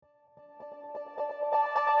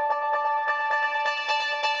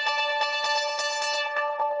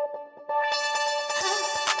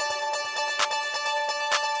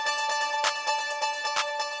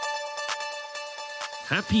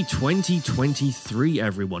Happy 2023,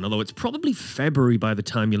 everyone. Although it's probably February by the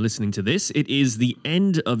time you're listening to this. It is the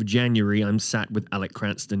end of January. I'm sat with Alec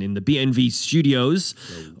Cranston in the BNV studios,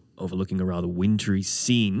 overlooking a rather wintry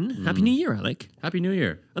scene. Happy New Year, Alec. Happy New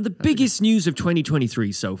Year. And the biggest news of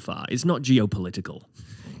 2023 so far is not geopolitical.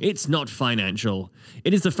 It's not financial.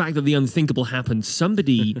 It is the fact that the unthinkable happened.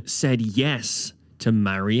 Somebody said yes to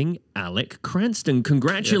marrying Alec Cranston.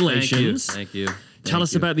 Congratulations. Yeah, thank you. Tell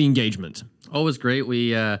us about the engagement. Oh, it was great.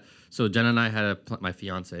 So Jenna and I had my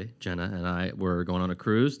fiance, Jenna, and I were going on a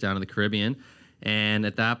cruise down to the Caribbean. And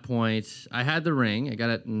at that point, I had the ring. I got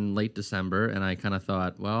it in late December, and I kind of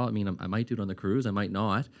thought, well, I mean, I might do it on the cruise. I might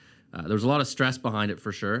not. There was a lot of stress behind it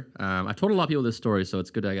for sure. I told a lot of people this story, so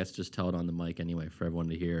it's good, I guess, just tell it on the mic anyway for everyone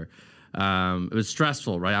to hear. It was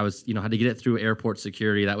stressful, right? I was, had to get it through airport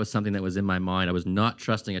security. That was something that was in my mind. I was not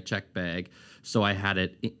trusting a check bag, so I had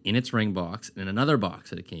it in its ring box, in another box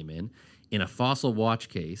that it came in a fossil watch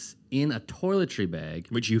case, in a toiletry bag.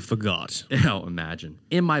 Which you forgot. Oh, imagine.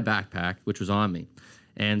 In my backpack, which was on me.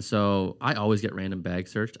 And so I always get random bag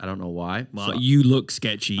searched. I don't know why. Well, you look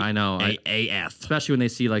sketchy. I know. AF. Especially when they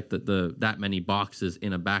see like the that many boxes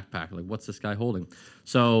in a backpack. Like, what's this guy holding?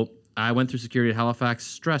 So I went through security at Halifax,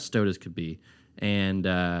 stressed out as could be. And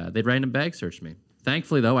they'd random bag searched me.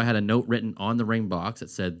 Thankfully, though, I had a note written on the ring box that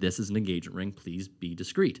said, "This is an engagement ring. Please be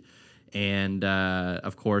discreet." And,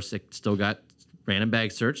 of course, it still got random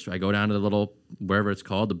bag searched. I go down to the little, wherever it's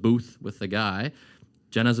called, the booth with the guy.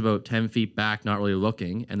 Jenna's about 10 feet back, not really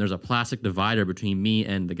looking, and there's a plastic divider between me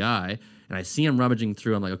and the guy, and I see him rummaging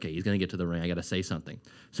through. I'm like, okay, he's going to get to the ring. I got to say something.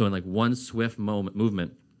 So in like one swift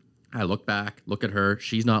movement, I look back, look at her.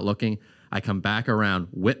 She's not looking. I come back around,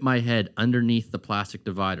 whip my head underneath the plastic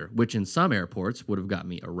divider, which in some airports would have got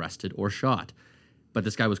me arrested or shot. But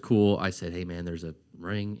this guy was cool. I said, "Hey, man, there's a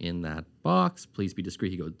ring in that box. Please be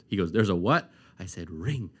discreet." He goes, "There's a what?" I said,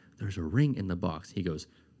 "Ring. There's a ring in the box." He goes,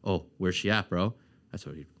 "Oh, where's she at, bro?" That's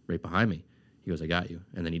right behind me. He goes, "I got you."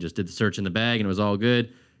 And then he just did the search in the bag, and it was all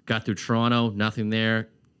good. Got through Toronto, nothing there.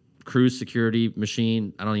 Cruise security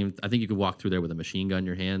machine. I think you could walk through there with a machine gun in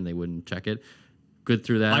your hand. They wouldn't check it. Good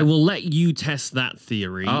through that. I will let you test that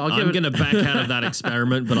theory. I'm going to back out of that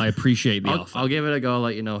experiment, but I appreciate the offer. I'll give it a go. I'll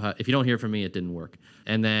let you know how. If you don't hear from me, it didn't work.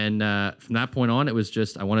 And then from that point on, it was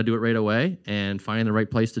just I want to do it right away and finding the right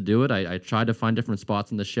place to do it. I tried to find different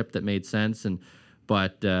spots in the ship that made sense,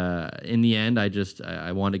 but in the end,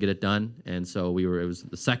 I wanted to get it done. And so it was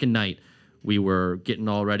the second night. We were getting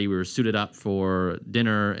all ready. We were suited up for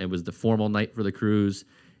dinner. It was the formal night for the cruise.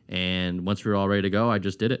 And once we were all ready to go, I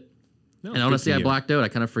just did it. No, and honestly, I blacked out. I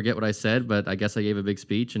kind of forget what I said, but I guess I gave a big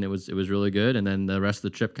speech, and it was really good. And then the rest of the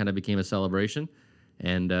trip kind of became a celebration.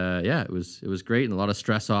 And it was great, and a lot of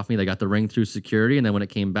stress off me. They got the ring through security, and then when it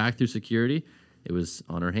came back through security, it was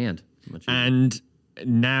on her hand. And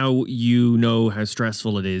now you know how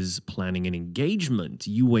stressful it is planning an engagement.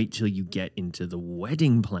 You wait till you get into the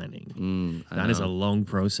wedding planning. That is a long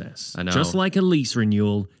process. I know. Just like a lease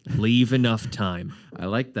renewal, leave enough time. I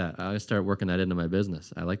like that. I start working that into my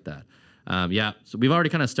business. I like that. So we've already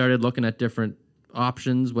kind of started looking at different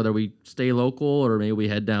options, whether we stay local or maybe we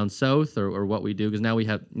head down south or what we do. Because now we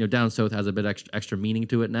have, down south has a bit extra meaning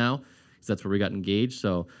to it now because that's where we got engaged.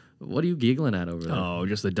 So what are you giggling at over there? Oh,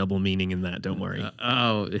 just the double meaning in that. Don't worry.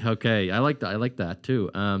 Okay. I like that. I like that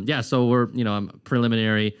too. So we're, I'm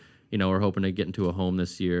preliminary. We're hoping to get into a home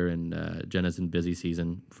this year, and Jenna's in busy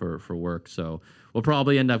season for work. So we'll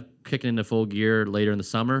probably end up kicking into full gear later in the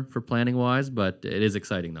summer for planning wise, but it is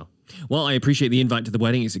exciting though. Well, I appreciate the invite to the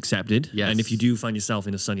wedding. It's accepted. Yes. And if you do find yourself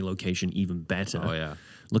in a sunny location, even better. Oh, yeah.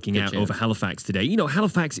 Looking out over Halifax today.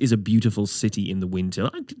 Halifax is a beautiful city in the winter.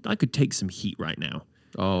 I could take some heat right now.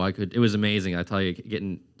 Oh, I could. It was amazing. I tell you,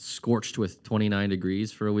 getting scorched with 29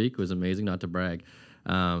 degrees for a week was amazing, not to brag.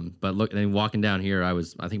 But look, and then walking down here, I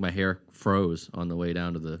think my hair froze on the way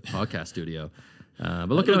down to the podcast studio. But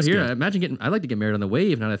looking out here, I'd like to get married on the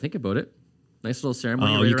wave now that I think about it. Nice little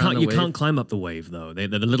ceremony. Oh, you can't climb up the wave though. The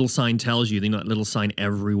little sign tells you. That little sign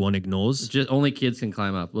everyone ignores. Just only kids can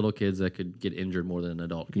climb up. Little kids that could get injured more than an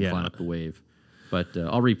adult can climb up the wave. But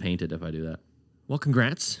I'll repaint it if I do that. Well,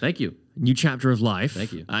 congrats. Thank you. New chapter of life.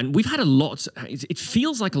 Thank you. And we've had a lot. It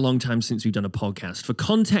feels like a long time since we've done a podcast. For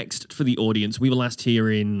context for the audience, we were last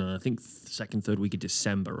here in, I think, second, third week of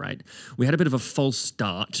December, right? We had a bit of a false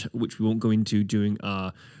start, which we won't go into doing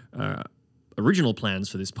our original plans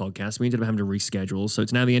for this podcast. We ended up having to reschedule. So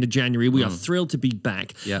it's now the end of January. We are thrilled to be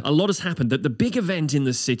back. Yep. A lot has happened. The big event in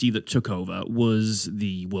the city that took over was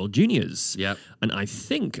the World Juniors. Yep. And I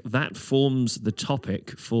think that forms the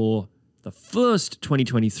topic for the first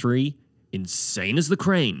 2023 Insane as the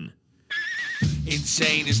Crane.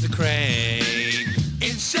 Insane as the Crane.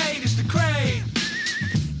 Insane is the crane.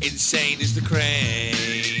 Insane is the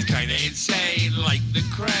crane. Kinda insane like the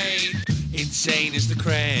crane. Insane is the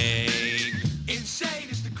crane.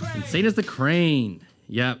 Insane is the crane. Insane as the crane.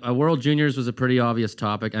 Yeah, World Juniors was a pretty obvious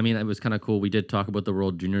topic. I mean, it was kind of cool. We did talk about the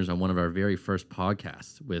World Juniors on one of our very first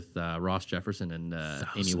podcasts with Ross Jefferson and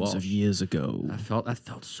Amy Walsh. Thousands of years ago. That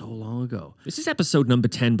felt so long ago. This is episode number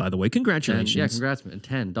 10, by the way. Congratulations. Yeah, congrats, man.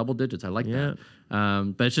 10, double digits. I like that.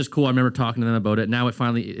 But it's just cool. I remember talking to them about it. Now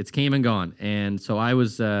it's came and gone. And so I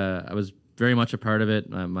was very much a part of it.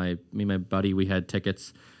 Me and my buddy, we had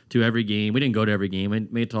tickets to every game. We didn't go to every game. We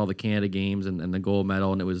made it to all the Canada games and the gold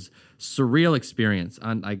medal, and it was surreal experience.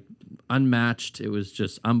 Unmatched. It was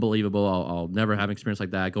just unbelievable. I'll never have an experience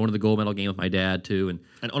like that. Going to the gold medal game with my dad too,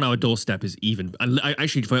 and on our doorstep is even. I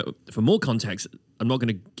actually, for more context, I'm not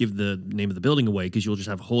going to give the name of the building away because you'll just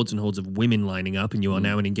have hordes and hordes of women lining up, and you are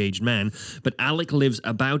now an engaged man. But Alec lives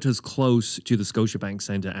about as close to the Scotiabank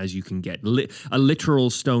Centre as you can get. A literal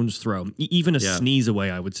stone's throw, even a sneeze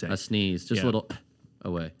away, I would say. A sneeze, just a little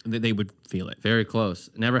away. They would feel it. Very close.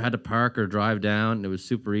 Never had to park or drive down. It was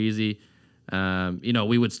super easy.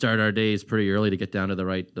 We would start our days pretty early to get down to the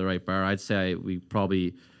right bar. I'd say we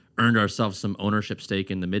probably earned ourselves some ownership stake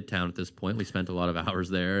in the Midtown at this point. We spent a lot of hours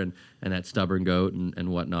there and at Stubborn Goat and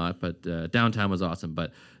whatnot. But downtown was awesome.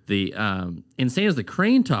 But the insane as the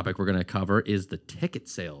crane topic we're going to cover is the ticket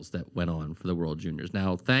sales that went on for the World Juniors.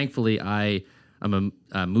 Now, thankfully, I'm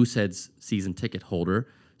a Mooseheads season ticket holder.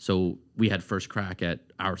 So we had first crack at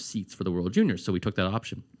our seats for the World Juniors, so we took that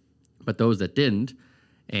option. But those that didn't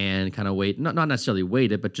and kind of not necessarily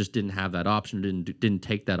waited, but just didn't have that option, didn't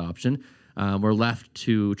take that option, were left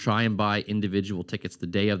to try and buy individual tickets the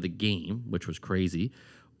day of the game, which was crazy,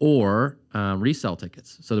 or resell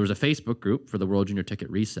tickets. So there was a Facebook group for the World Junior ticket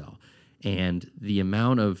resale. And the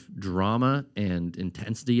amount of drama and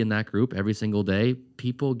intensity in that group every single day,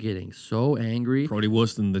 people getting so angry. Probably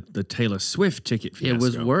worse than the Taylor Swift ticket fiasco. It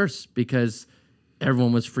was worse because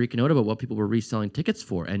everyone was freaking out about what people were reselling tickets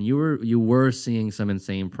for. And you were seeing some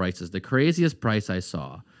insane prices. The craziest price I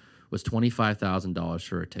saw was $25,000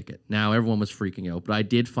 for a ticket. Now, everyone was freaking out. But I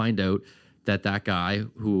did find out that guy,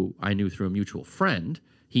 who I knew through a mutual friend,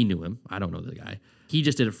 he knew him. I don't know the guy. He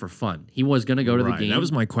just did it for fun. He was going to go to the game. That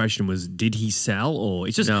was my question: was did he sell, or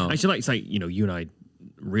it's just no. Actually, like say, you and I,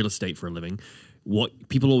 real estate for a living. What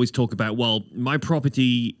people always talk about, well, my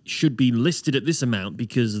property should be listed at this amount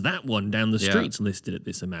because that one down the street's listed at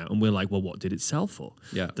this amount. And we're like, well, what did it sell for?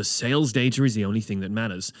 Yeah. The sales data is the only thing that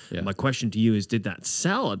matters. Yeah. My question to you is, did that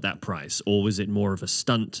sell at that price, or was it more of a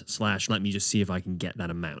stunt / let me just see if I can get that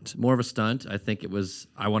amount? More of a stunt. I think it was,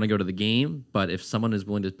 I want to go to the game, but if someone is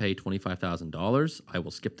willing to pay $25,000, I will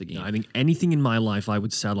skip the game. I think anything in my life I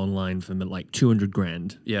would sell online for like 200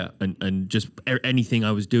 grand. Yeah. And just anything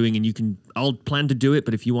I was doing, and I'll plan to do it,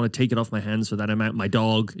 but if you want to take it off my hands for that amount, my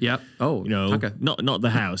dog. Yep. Oh, okay. Not the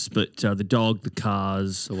house, but the dog, the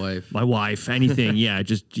cars, the wife, my wife, anything. Yeah,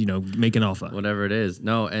 just make an offer, whatever it is.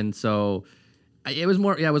 No, and so it was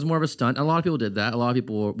more. Yeah, it was more of a stunt. A lot of people did that. A lot of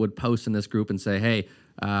people would post in this group and say, "Hey,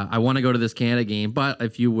 I want to go to this Canada game, but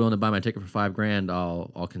if you're willing to buy my ticket for $5,000,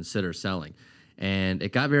 I'll consider selling." And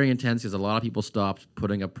it got very intense because a lot of people stopped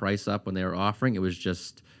putting a price up when they were offering. It was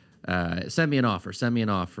just. Send me an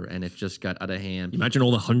offer, and it just got out of hand. Imagine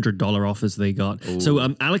all the $100 offers they got. Ooh.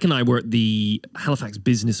 So Alec and I were at the Halifax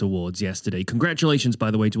Business Awards yesterday. Congratulations,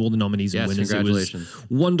 by the way, to all the nominees and winners. Congratulations.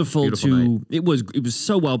 It was wonderful. It was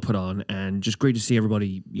so well put on, and just great to see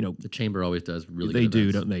everybody. The chamber always does really. They good do,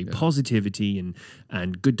 events. don't they? Yeah. Positivity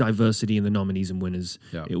and good diversity in the nominees and winners.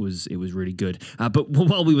 Yeah. It was really good. But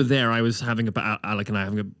while we were there, I was Alec and I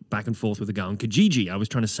having a back and forth with a guy on Kijiji. I was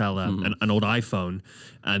trying to sell an old iPhone.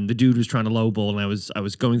 And the dude was trying to lowball, and I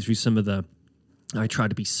was going through some of the. I try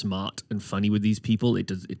to be smart and funny with these people.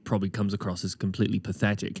 It probably comes across as completely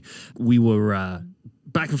pathetic. We were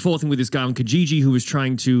back and forthing with this guy on Kijiji who was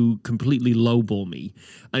trying to completely lowball me.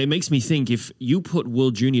 And it makes me think, if you put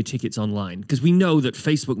World Junior tickets online, because we know that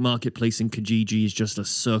Facebook Marketplace in Kijiji is just a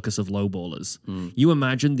circus of lowballers. You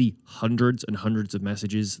imagine the hundreds and hundreds of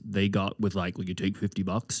messages they got with like, will you take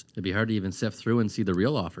 $50? It'd be hard to even sift through and see the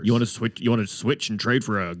real offers. You want to switch and trade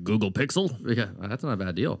for a Google Pixel? Yeah, that's not a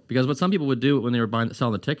bad deal. Because what some people would do when they were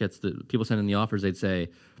selling the tickets, the people sending the offers, they'd say,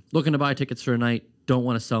 looking to buy tickets for a night, don't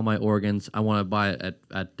want to sell my organs, I want to buy it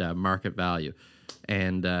at market value.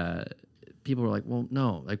 And people were like, well,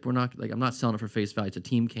 no, like I'm not selling it for face value. It's a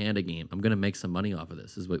Team Canada game. I'm going to make some money off of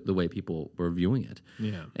this, is the way people were viewing it.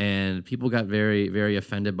 Yeah. And people got very, very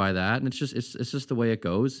offended by that. And it's just the way it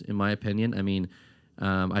goes, in my opinion. I mean,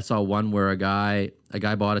 I saw one where a guy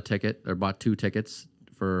bought a ticket, or bought 2 tickets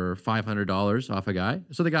for $500 off a guy.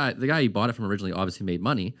 So the guy he bought it from originally obviously made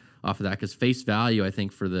money off of that because face value, I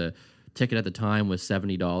think, for the ticket at the time was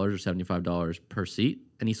 $70 or $75 per seat,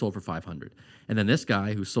 and he sold for $500. And then this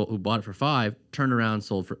guy who bought it for $5 turned around and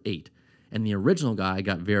sold for $8. And the original guy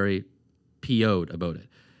got very PO'd about it.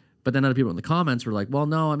 But then other people in the comments were like, well,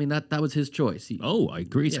 no, I mean, that was his choice. I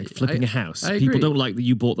agree. It's like flipping a house. I People agree. don't like that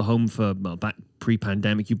you bought the home for, back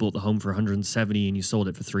pre-pandemic, you bought the home for 170 and you sold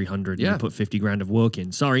it for 300 and you put 50 grand of work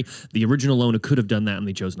in. Sorry, the original owner could have done that and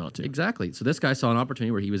they chose not to. Exactly. So this guy saw an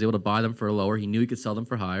opportunity where he was able to buy them for a lower. He knew he could sell them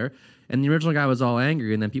for higher. And the original guy was all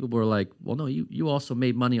angry. And then people were like, well, no, you also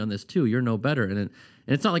made money on this too. You're no better. And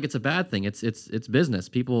it's not like it's a bad thing. It's business.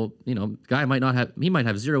 People, guy might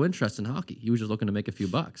have zero interest in hockey. He was just looking to make a few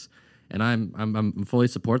bucks. And I'm fully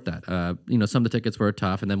support that. Some of the tickets were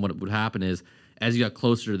tough, and then what would happen is, as you got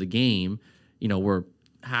closer to the game, we're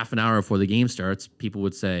half an hour before the game starts, people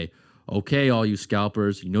would say, "Okay, all you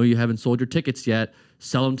scalpers, you haven't sold your tickets yet.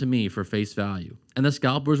 Sell them to me for face value." And the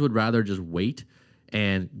scalpers would rather just wait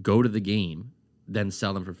and go to the game than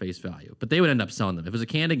sell them for face value. But they would end up selling them. If it was a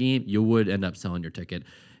Canada game, you would end up selling your ticket.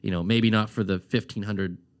 Maybe not for the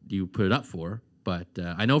 $1,500 you put it up for, but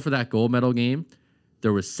I know for that gold medal game,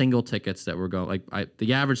 there was single tickets that were going,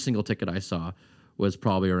 the average single ticket I saw was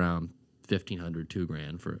probably around $1,500,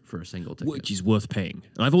 $2,000 for a single ticket. Which is worth paying.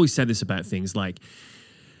 And I've always said this about things like,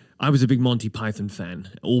 I was a big Monty Python fan.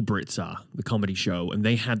 All Brits are, the comedy show, and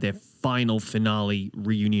they had their final finale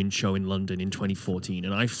reunion show in London in 2014.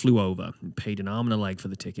 And I flew over and paid an arm and a leg for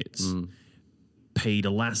the tickets, paid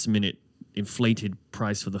a last minute inflated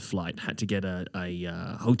price for the flight, had to get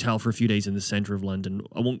a hotel for a few days in the center of London.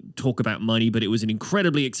 I won't talk about money, but it was an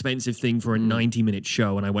incredibly expensive thing for a 90-minute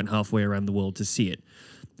show, and I went halfway around the world to see it.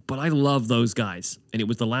 But I love those guys, and it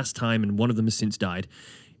was the last time, and one of them has since died.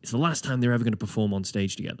 It's the last time they're ever going to perform on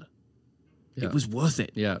stage together. Yeah. It was worth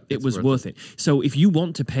it. Yeah, it was worth it. So if you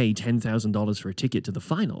want to pay $10,000 for a ticket to the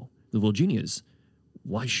final, the World Juniors,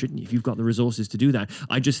 why shouldn't you? If you've got the resources to do that.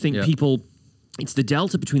 I just think people... It's the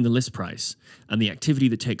delta between the list price and the activity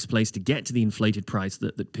that takes place to get to the inflated price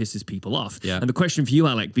that pisses people off. Yeah. And the question for you,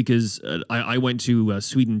 Alec, because I went to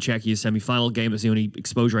Sweden-Czechia semi-final game. That's the only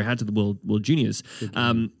exposure I had to the World Juniors.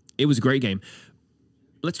 It was a great game.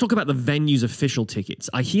 Let's talk about the venue's official tickets.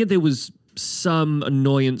 I hear there was some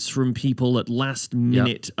annoyance from people at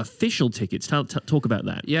last-minute official tickets. Talk about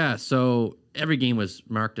that. Yeah, so every game was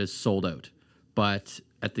marked as sold out. But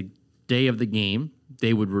at the day of the game,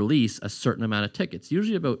 they would release a certain amount of tickets,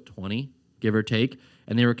 usually about 20, give or take,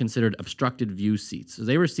 and they were considered obstructed view seats. So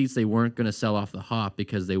they were seats they weren't going to sell off the hop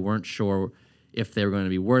because they weren't sure if they were going to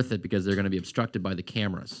be worth it because they're going to be obstructed by the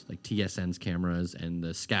cameras, like TSN's cameras and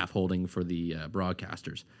the scaffolding for the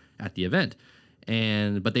broadcasters at the event.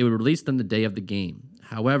 But they would release them the day of the game.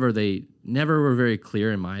 However, they never were very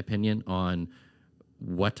clear, in my opinion, on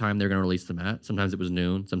what time they're going to release them at. Sometimes it was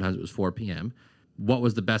noon, sometimes it was 4 p.m., what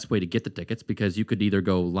was the best way to get the tickets, because you could either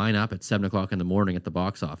go line up at 7 o'clock in the morning at the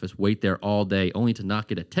box office, wait there all day only to not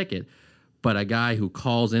get a ticket, but a guy who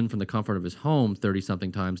calls in from the comfort of his home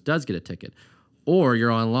 30-something times does get a ticket. Or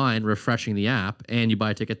you're online refreshing the app and you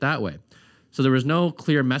buy a ticket that way. So there was no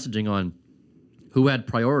clear messaging on who had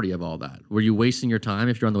priority of all that. Were you wasting your time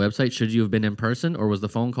if you're on the website? Should you have been in person, or was the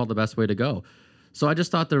phone call the best way to go? So I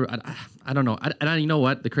just thought I don't know. You know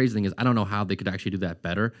what? The crazy thing is, I don't know how they could actually do that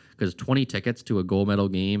better, because 20 tickets to a gold medal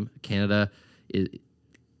game, Canada, it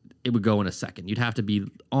would go in a second. You'd have to be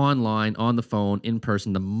online, on the phone, in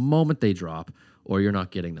person the moment they drop, or you're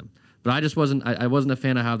not getting them. But I wasn't a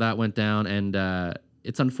fan of how that went down, and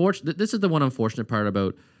it's unfortunate. This is the one unfortunate part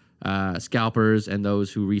about scalpers and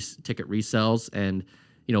those who ticket resells, and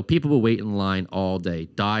people will wait in line all day,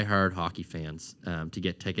 die-hard hockey fans, to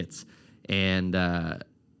get tickets. And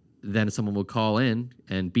then someone would call in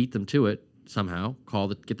and beat them to it somehow,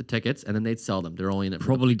 get the tickets, and then they'd sell them. They're only in it.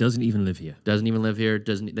 Probably doesn't even live here. Doesn't even live here.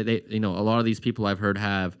 A lot of these people I've heard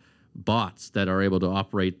have bots that are able to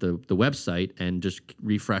operate the website and just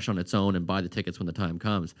refresh on its own and buy the tickets when the time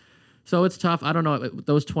comes. So it's tough. I don't know.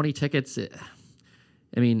 Those 20 tickets,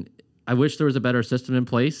 I wish there was a better system in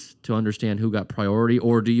place to understand who got priority,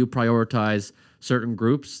 or do you prioritize certain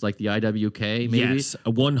groups like the IWK, maybe? Yes,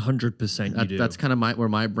 100% you do. That's kind of where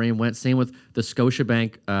my brain went. Same with the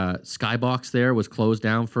Scotiabank Skybox there was closed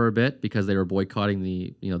down for a bit because they were boycotting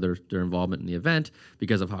their involvement in the event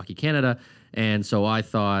because of Hockey Canada. And so I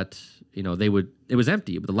thought, it was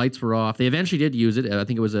empty, but the lights were off. They eventually did use it. I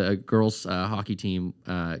think it was a girls hockey team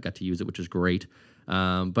got to use it, which is great.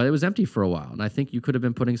 But it was empty for a while. And I think you could have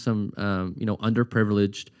been putting some,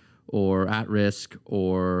 underprivileged or at risk,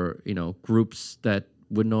 or groups that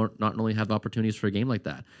would not only have opportunities for a game like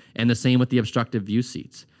that. And the same with the obstructive view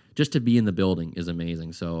seats. Just to be in the building is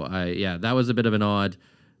amazing. So that was a bit of an odd.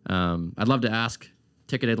 I'd love to ask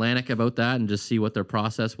Ticket Atlantic about that and just see what their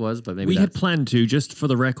process was, but maybe we had planned to, just for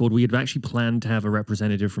the record, we had actually planned to have a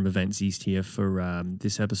representative from Events East here for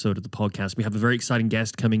this episode of the podcast. We have a very exciting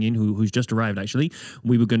guest coming in who's just arrived, actually.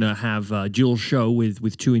 We were going to have a dual show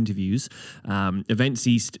with 2 interviews. Events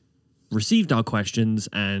East received our questions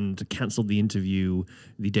and cancelled the interview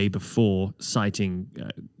the day before, citing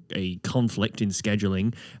a conflict in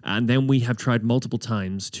scheduling, and then we have tried multiple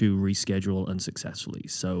times to reschedule unsuccessfully.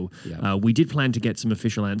 So we did plan to get some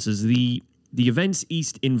official answers. The Events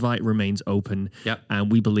East invite remains open,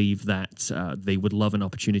 and we believe that they would love an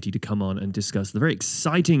opportunity to come on and discuss the very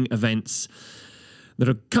exciting events that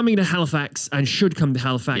are coming to Halifax and should come to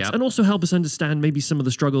Halifax, and also help us understand maybe some of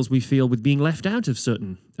the struggles we feel with being left out of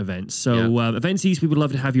certain events. So Events East, we would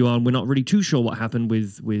love to have you on. We're not really too sure what happened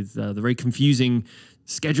with the very confusing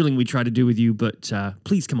scheduling we try to do with you, but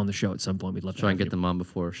please come on the show at some point. We'd love to try and get them on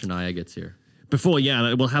before Shania gets here.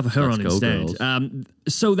 We'll have her on instead.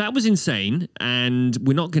 So that was insane, and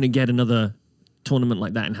we're not going to get another tournament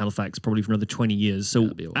like that in Halifax probably for another 20 years. So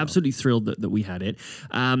absolutely thrilled that we had it.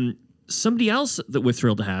 Somebody else that we're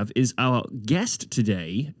thrilled to have is our guest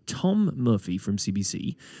today, Tom Murphy from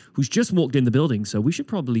CBC, who's just walked in the building. So we should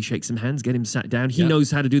probably shake some hands, get him sat down. He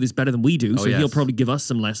knows how to do this better than we do, so he'll probably give us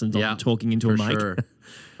some lessons on talking into a mic. Sure.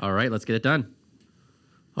 All right, let's get it done.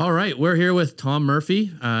 All right, we're here with Tom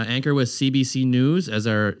Murphy, anchor with CBC News, as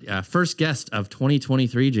our first guest of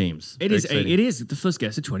 2023, James. It is the first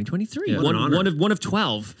guest of 2023. Yeah, one of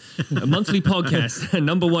 12. A monthly podcast,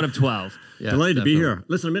 number 1 of 12. Yeah, delighted to be here.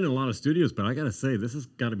 Listen, I'm in a lot of studios, but I got to say, this has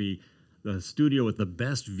got to be the studio with the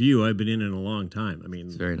best view I've been in a long time. I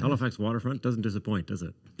mean, Halifax waterfront doesn't disappoint, does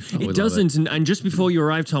it? It doesn't. And just before you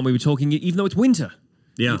arrived, Tom, we were talking, even though it's winter,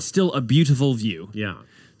 it's still a beautiful view. Yeah.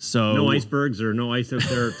 So no icebergs or no ice out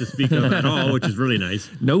there to speak of at all, which is really nice.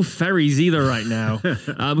 No ferries either right now.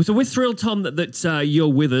 So we're thrilled, Tom, that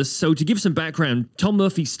you're with us. So to give some background, Tom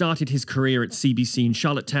Murphy started his career at CBC in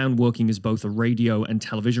Charlottetown, working as both a radio and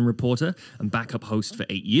television reporter and backup host for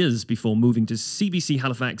 8 years before moving to CBC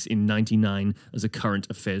Halifax in '99 as a current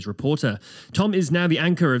affairs reporter. Tom is now the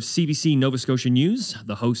anchor of CBC Nova Scotia News,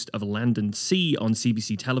 the host of Land and Sea on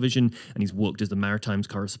CBC Television, and he's worked as the Maritimes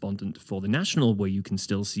correspondent for The National, where you can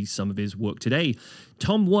still see some of his work today.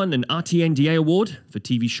 Tom won an RTNDA award for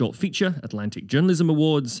TV short feature, Atlantic Journalism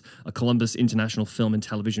Awards, a Columbus International Film and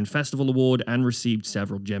Television Festival Award, and received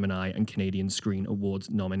several Gemini and Canadian Screen Awards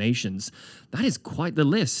nominations. That is quite the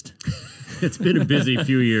list. It's been a busy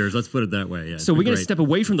few years, let's put it that way. Yeah, so we're going to step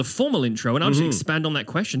away from the formal intro, and I'll just expand on that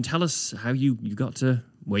question. Tell us how you got to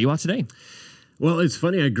where you are today. Well, it's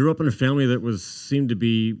funny. I grew up in a family that seemed to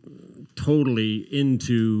be totally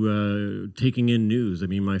into taking in news. I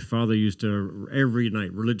mean, my father used to every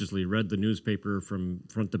night religiously read the newspaper from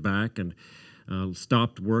front to back, and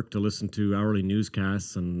stopped work to listen to hourly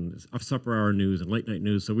newscasts and supper hour news and late night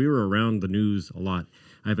news. So we were around the news a lot.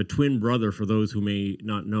 I have a twin brother, for those who may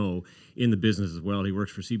not know, in the business as well. He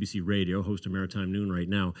works for CBC Radio, host of Maritime Noon right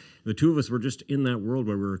now. The two of us were just in that world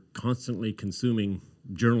where we're constantly consuming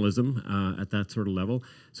journalism at that sort of level.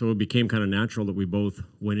 So it became kind of natural that we both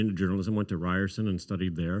went into journalism, went to Ryerson and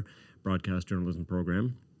studied there, broadcast journalism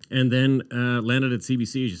program, and then landed at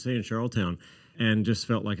CBC, as you say, in Charlottetown, and just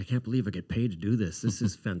felt like, I can't believe I get paid to do this. This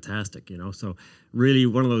is fantastic, you know? So really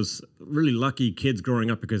one of those really lucky kids growing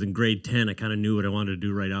up, because in grade 10, I kind of knew what I wanted to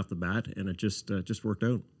do right off the bat, and it just worked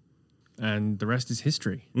out. And the rest is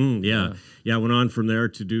history. Yeah, I went on from there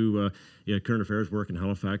to do current affairs work in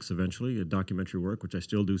Halifax eventually, documentary work, which I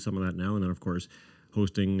still do some of that now, and then, of course,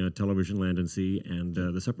 hosting television, Land and Sea, and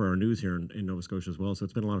the Supper Hour News here in Nova Scotia as well. So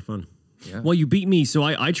it's been a lot of fun. Yeah. Well, you beat me. So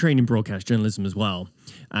I trained in broadcast journalism as well,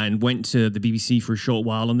 and went to the BBC for a short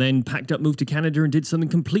while, and then packed up, moved to Canada, and did something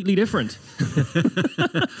completely different.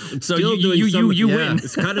 So you win.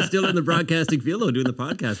 It's kind of still in the broadcasting field, though, doing the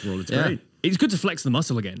podcast world. It's great. It's good to flex the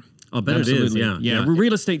muscle again. I'll bet Absolutely. it is, yeah.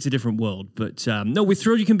 Real estate's a different world, but no, we're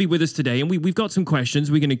thrilled you can be with us today, and we've got some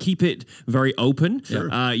questions. We're going to keep it very open.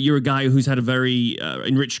 Sure. You're a guy who's had a very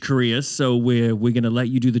enriched career, so we're going to let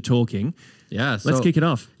you do the talking. Yeah, so, let's kick it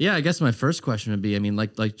off. Yeah, I guess my first question would be, I mean,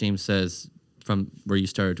 like James says, from where you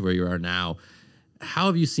started to where you are now, how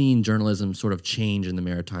have you seen journalism sort of change in the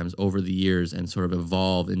Maritimes over the years and sort of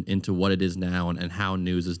evolve into what it is now and how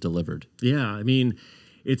news is delivered? Yeah, I mean,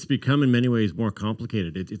 it's become in many ways more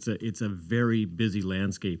complicated. It's a very busy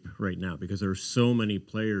landscape right now because there are so many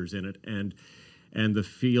players in it, and the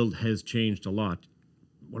field has changed a lot.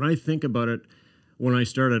 When I think about it, when I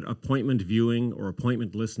started, appointment viewing or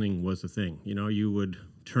appointment listening was the thing. You know, you would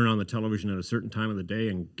turn on the television at a certain time of the day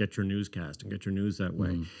and get your newscast and get your news that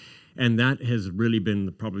way. And that has really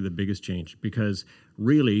been probably the biggest change, because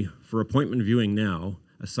really for appointment viewing now,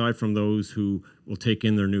 aside from those who will take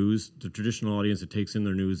in their news, the traditional audience that takes in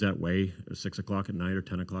their news that way, 6 o'clock at night or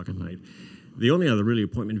 10 o'clock at night, the only other really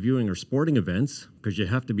appointment viewing are sporting events, because you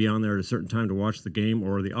have to be on there at a certain time to watch the game,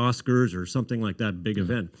 or the Oscars or something like that big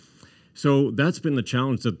event. So that's been the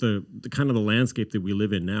challenge, that the kind of the landscape that we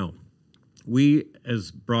live in now. We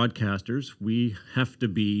as broadcasters, we have to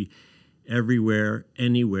be everywhere,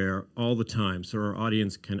 anywhere, all the time, so our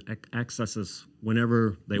audience can access us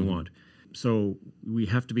whenever they want. So we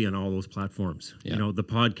have to be on all those platforms. Yeah. You know, the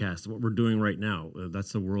podcast, what we're doing right now,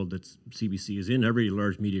 that's the world that CBC is in. Every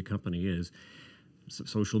large media company is.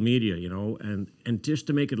 Social media, you know, and just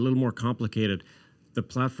to make it a little more complicated, the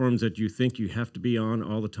platforms that you think you have to be on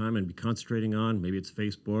all the time and be concentrating on, maybe it's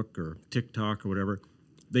Facebook or TikTok or whatever,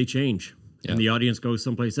 they change. Yeah. And the audience goes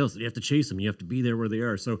someplace else. You have to chase them. You have to be there where they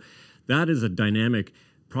are. So that is a dynamic,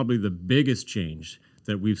 probably the biggest change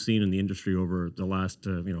that we've seen in the industry over the last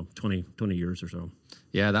 20 years or so.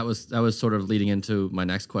 Yeah, that was sort of leading into my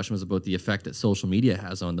next question, was about the effect that social media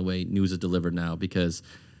has on the way news is delivered now, because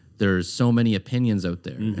there's so many opinions out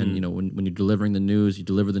there. And, you know, when you're delivering the news, you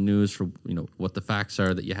deliver the news for, you know, what the facts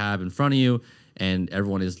are that you have in front of you, and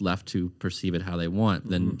everyone is left to perceive it how they want.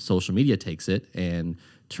 Then social media takes it and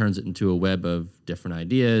turns it into a web of different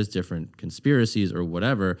ideas, different conspiracies or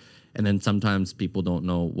whatever. And then sometimes people don't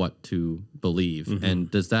know what to believe.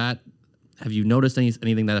 And have you noticed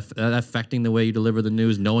anything that affecting the way you deliver the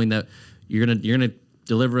news, knowing that you're gonna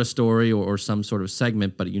deliver a story or some sort of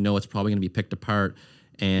segment, but you know it's probably gonna be picked apart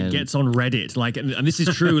and gets on Reddit, like, and this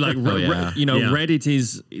is true. Like, Reddit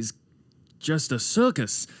is just a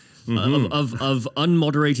circus of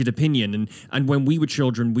unmoderated opinion. And when we were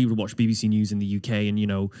children, we would watch BBC News in the UK, and you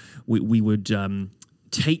know, we would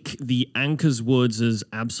take the anchor's words as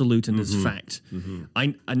absolute and as fact.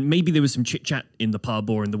 And maybe there was some chit chat in the pub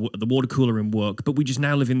or in the water cooler in work, but we just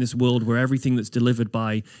now live in this world where everything that's delivered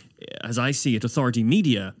by, as I see it, authority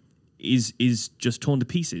media is just torn to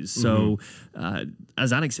pieces. So,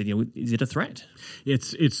 as Alex said, you know, is it a threat?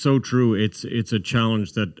 It's so true. It's a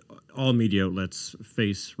challenge that all media outlets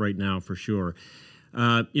face right now, for sure.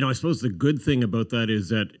 I suppose the good thing about that is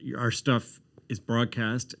that our stuff is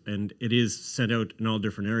broadcast and it is sent out in all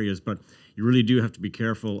different areas, but you really do have to be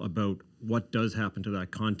careful about what does happen to that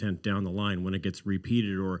content down the line when it gets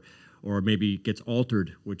repeated or maybe gets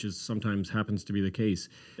altered, which is sometimes happens to be the case.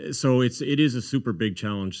 So it is a super big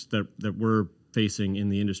challenge that we're facing in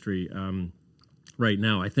the industry right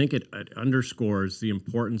now. I think it underscores the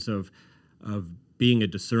importance of being a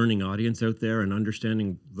discerning audience out there and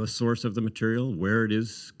understanding the source of the material, where it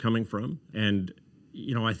is coming from. And,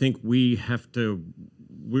 you know, I think we're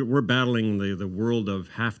battling the world of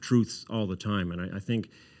half-truths all the time. And I think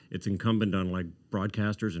it's incumbent on like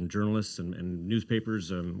broadcasters and journalists and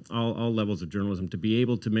newspapers, all levels of journalism, to be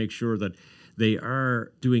able to make sure that they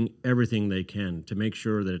are doing everything they can to make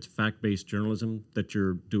sure that it's fact-based journalism that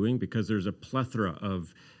you're doing, because there's a plethora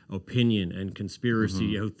of opinion and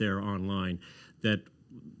conspiracy out there online that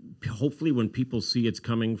hopefully when people see it's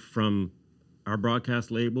coming from our broadcast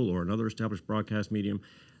label or another established broadcast medium,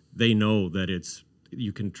 they know that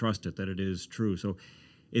you can trust it, that it is true. So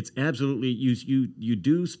it's absolutely, you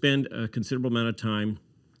do spend a considerable amount of time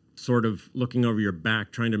sort of looking over your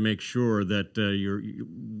back, trying to make sure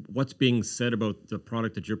that what's being said about the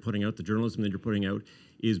product that you're putting out, the journalism that you're putting out,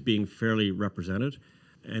 is being fairly represented.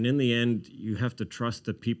 And in the end, you have to trust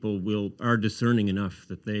that people are discerning enough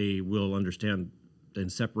that they will understand and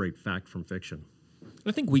separate fact from fiction.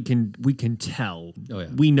 I think we can tell. Oh, yeah.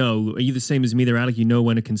 We know. Are you the same as me there, Alec? You know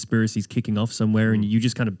when a conspiracy is kicking off somewhere and you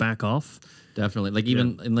just kind of back off? Definitely. Like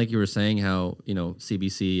and like you were saying, how, you know,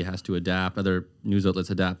 CBC has to adapt, other news outlets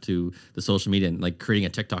adapt to the social media, and like creating a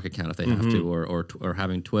TikTok account if they have to, or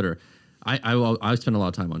having Twitter. I spend a lot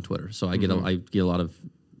of time on Twitter, so I get a lot of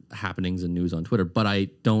happenings and news on Twitter, but I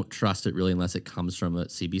don't trust it really unless it comes from a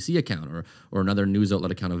CBC account or another news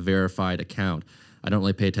outlet account, a verified account. I don't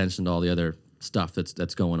really pay attention to all the other stuff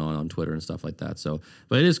that's going on Twitter and stuff like that. So,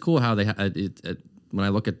 but it is cool how they when I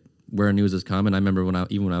look at where news has come, and I remember when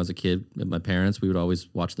I was a kid with my parents, we would always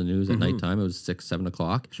watch the news at nighttime. It was 6, 7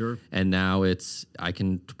 o'clock. Sure. And now I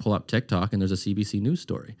can pull up TikTok and there's a CBC news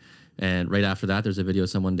story. And right after that, there's a video of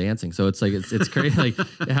someone dancing. So it's like it's crazy, like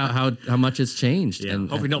how much it's changed. Yeah. And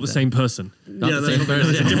hopefully not the same person. Not the same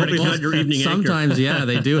person. Your evening sometimes, anchor.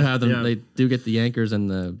 they do have them. Yeah. They do get the anchors and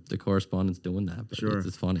the correspondents doing that. But sure,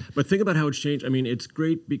 it's funny. But think about how it's changed. I mean, it's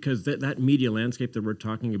great because that media landscape that we're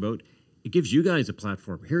talking about it gives you guys a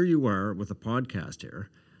platform. Here you are with a podcast here.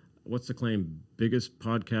 What's the claim? Biggest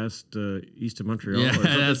podcast east of Montreal? Yeah,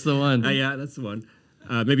 that's the one. Yeah, that's the one.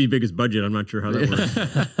 Maybe biggest budget. I'm not sure how that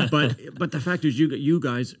works. But the fact is, you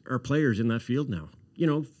guys are players in that field now. You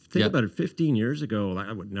know, think about it. 15 years ago,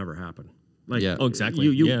 that would never happen. Like, exactly.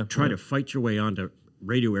 You try to fight your way onto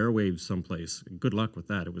radio airwaves someplace. Good luck with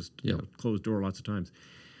that. It was closed door lots of times.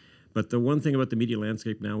 But the one thing about the media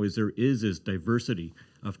landscape now is there is this diversity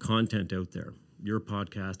of content out there. Your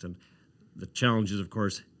podcast, and the challenge is, of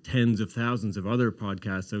course, tens of thousands of other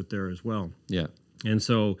podcasts out there as well. Yeah. And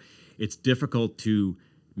so it's difficult to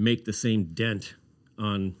make the same dent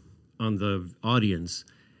on the audience,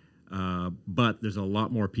 but there's a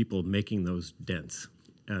lot more people making those dents,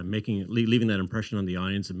 leaving that impression on the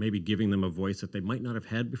audience and maybe giving them a voice that they might not have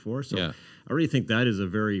had before. So I really think that is a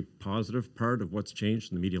very positive part of what's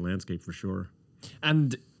changed in the media landscape for sure.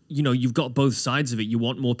 And, you know, you've got both sides of it. You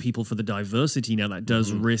want more people for the diversity. Now, that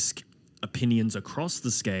does risk opinions across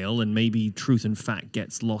the scale, and maybe truth and fact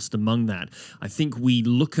gets lost among that. I think we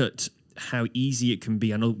look at how easy it can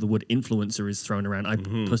be. I know the word influencer is thrown around. I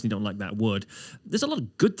personally don't like that word. There's a lot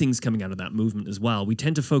of good things coming out of that movement as well. We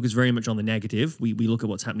tend to focus very much on the negative. We look at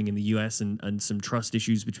what's happening in the US and some trust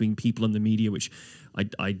issues between people and the media, which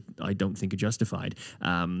I don't think are justified.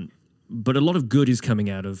 But a lot of good is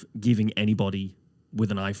coming out of giving anybody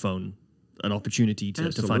with an iPhone an opportunity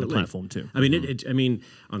to find a platform too. I mean, I mean,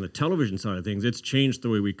 on the television side of things, it's changed the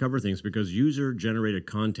way we cover things because user-generated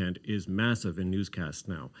content is massive in newscasts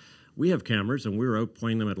now. We have cameras, and we're out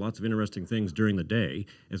pointing them at lots of interesting things during the day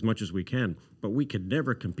as much as we can, but we could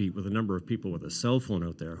never compete with a number of people with a cell phone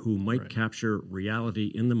out there who might capture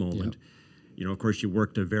reality in the moment. You know, of course, you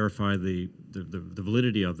work to verify the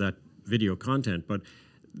validity of that video content, but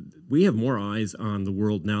we have more eyes on the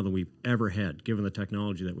world now than we've ever had, given the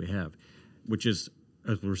technology that we have, which is,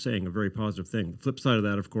 as we're saying, a very positive thing. The flip side of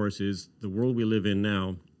that, of course, is the world we live in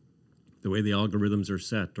now, the way the algorithms are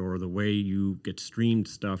set or the way you get streamed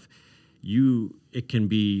stuff, you can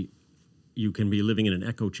be living in an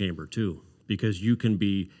echo chamber too, because you can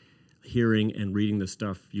be hearing and reading the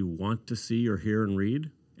stuff you want to see or hear and read,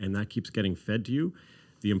 and that keeps getting fed to you.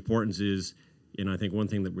 The importance is, and I think one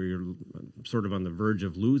thing that we're sort of on the verge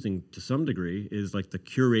of losing to some degree is like the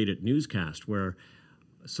curated newscast where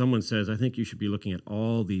someone says, I think you should be looking at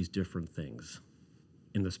all these different things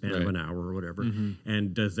in the span of an hour or whatever.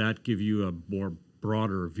 And does that give you a more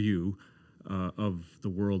broader view of the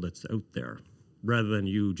world that's out there, rather than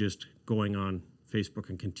you just going on Facebook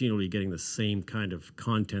and continually getting the same kind of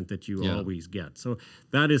content that you always get? So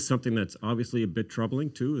that is something that's obviously a bit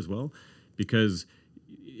troubling too as well, because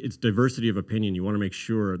it's diversity of opinion. You want to make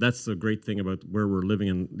sure, that's the great thing about where we're living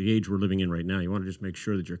in, the age we're living in right now. You want to just make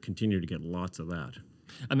sure that you're continuing to get lots of that.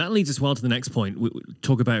 And that leads us well to the next point. We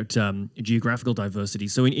talk about geographical diversity.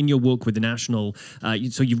 So in your work with the national,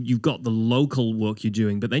 so you've got the local work you're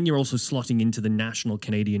doing, but then you're also slotting into the national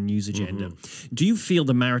Canadian news agenda. Do you feel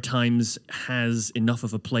the Maritimes has enough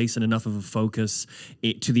of a place and enough of a focus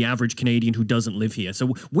to the average Canadian who doesn't live here? So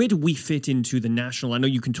where do we fit into the national? I know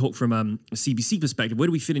you can talk from a CBC perspective. Where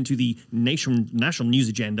do we fit into the national news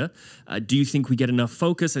agenda? Do you think we get enough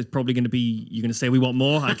focus? It's probably going to be, you're going to say we want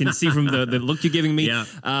more. I can see from the look you're giving me. Yeah.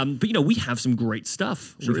 But, you know, we have some great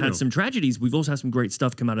stuff. We've had some tragedies. We've also had some great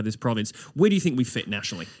stuff come out of this province. Where do you think we fit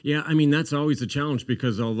nationally? Yeah, I mean, that's always a challenge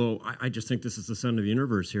because although I just think this is the center of the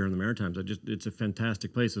universe here in the Maritimes, it's a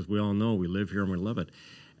fantastic place. As we all know, we live here and we love it.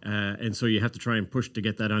 And so you have to try and push to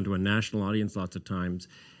get that onto a national audience lots of times.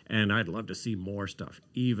 And I'd love to see more stuff,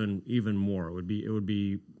 even more. It would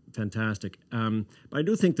be fantastic. But I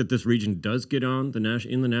do think that this region does get on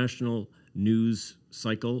in the national news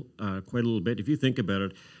cycle quite a little bit. If you think about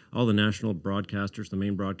it, all the national broadcasters, the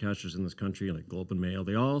main broadcasters in this country, like Globe and Mail,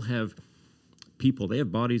 they all have people, they have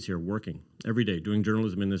bodies here working every day, doing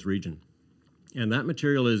journalism in this region. And that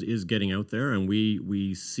material is getting out there, and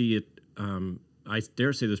we see it. I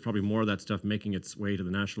dare say there's probably more of that stuff making its way to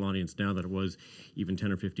the national audience now than it was even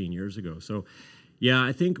 10 or 15 years ago. So, yeah,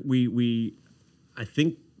 I think I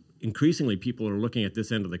think increasingly people are looking at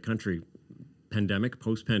this end of the country,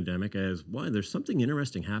 post-pandemic, as why there's something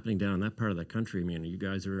interesting happening down in that part of the country. I mean, you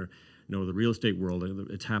guys are, the real estate world.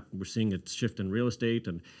 It's happened. We're seeing it shift in real estate,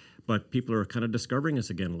 but people are kind of discovering us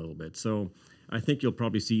again a little bit. So I think you'll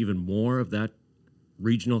probably see even more of that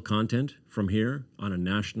regional content from here on a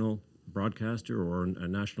national broadcaster or a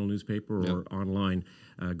national newspaper or online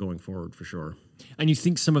going forward for sure. And you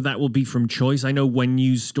think some of that will be from choice? I know when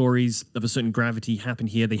news stories of a certain gravity happen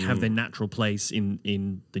here, they have their natural place in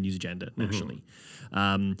the news agenda nationally.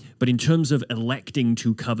 But in terms of electing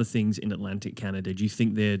to cover things in Atlantic Canada, do you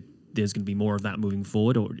think there's going to be more of that moving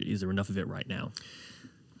forward, or is there enough of it right now?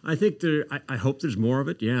 I think I hope there's more of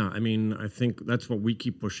it. Yeah, I mean, I think that's what we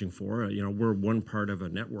keep pushing for. We're one part of a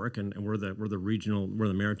network, and we're the regional, we're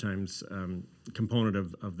the Maritimes component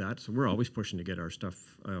of that. So we're always pushing to get our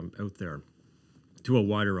stuff out there to a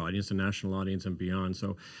wider audience, a national audience, and beyond.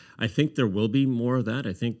 So I think there will be more of that.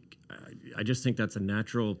 I just think that's a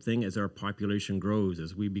natural thing as our population grows,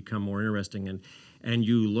 as we become more interesting, and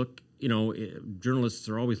you look. Journalists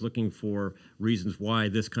are always looking for reasons why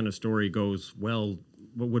this kind of story goes well.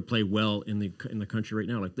 What would play well in the country right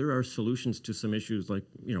now? Like, there are solutions to some issues. Like,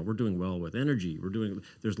 we're doing well with energy.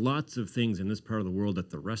 There's lots of things in this part of the world that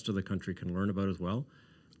the rest of the country can learn about as well.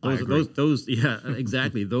 Those yeah,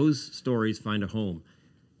 exactly. Those stories find a home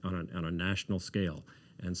on a national scale,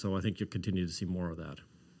 and so I think you'll continue to see more of that.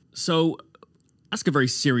 So, ask a very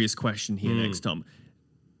serious question here next, Tom.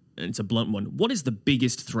 And it's a blunt one. What is the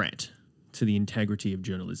biggest threat to the integrity of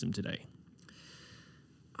journalism today?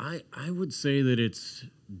 I would say that it's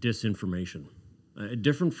disinformation,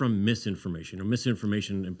 different from misinformation.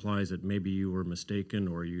 Misinformation implies that maybe you were mistaken,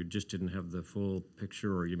 or you just didn't have the full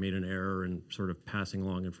picture, or you made an error in sort of passing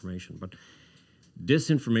along information. But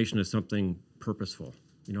disinformation is something purposeful.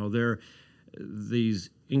 There are these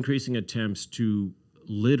increasing attempts to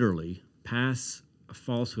literally pass a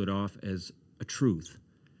falsehood off as a truth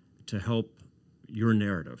to help your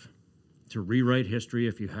narrative, to rewrite history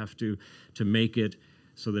if you have to make it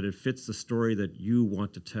so that it fits the story that you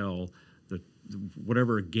want to tell,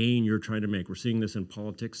 whatever gain you're trying to make. We're seeing this in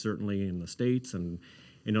politics, certainly in the States and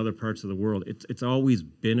in other parts of the world. It's always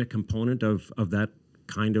been a component of that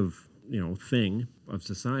kind of thing of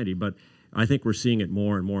society, but I think we're seeing it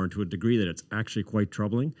more and more, and to a degree that it's actually quite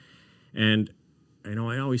troubling. And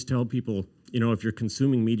I always tell people, if you're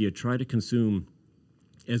consuming media, try to consume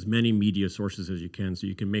as many media sources as you can so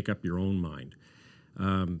you can make up your own mind.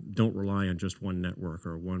 Don't rely on just one network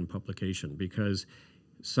or one publication, because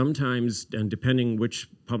sometimes, and depending which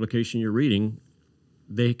publication you're reading,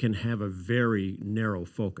 they can have a very narrow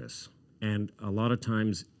focus. And a lot of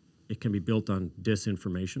times it can be built on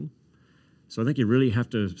disinformation. So I think you really have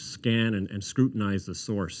to scan and scrutinize the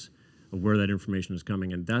source of where that information is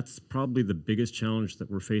coming. And that's probably the biggest challenge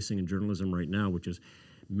that we're facing in journalism right now, which is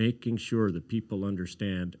making sure that people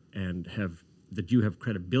understand and that you have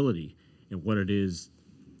credibility in what it is,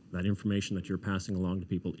 that information that you're passing along to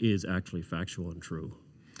people is actually factual and true.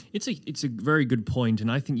 It's a very good point,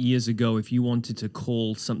 and I think years ago, if you wanted to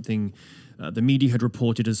call something the media had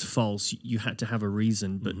reported as false, you had to have a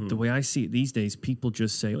reason. But the way I see it these days, people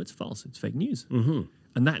just say, "Oh, it's false. It's fake news,"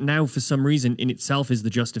 and that now, for some reason, in itself, is the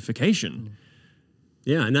justification.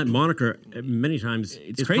 Yeah, and that moniker many times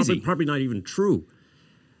it's is crazy. Probably not even true.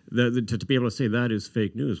 To be able to say that is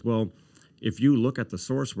fake news. Well, if you look at the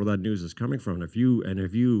source where that news is coming from, if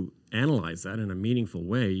you analyze that in a meaningful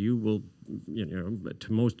way, you will,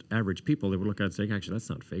 to most average people, they would look at it and say, actually, that's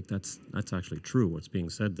not fake. That's actually true, what's being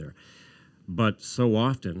said there. But so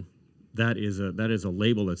often, that is a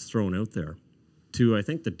label that's thrown out there to, I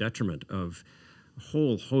think, the detriment of a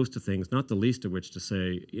whole host of things, not the least of which to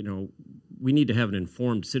say, we need to have an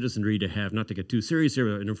informed citizenry to have, not to get too serious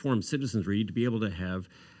here, but an informed citizenry to be able to have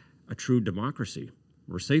a true democracy,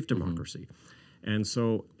 or safe democracy. And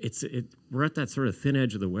so we're at that sort of thin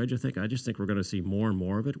edge of the wedge, I think. I just think we're going to see more and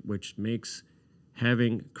more of it, which makes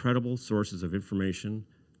having credible sources of information,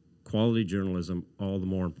 quality journalism, all the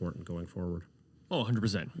more important going forward. Oh,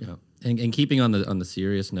 100%. Yeah, and keeping on the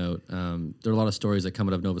serious note, there are a lot of stories that come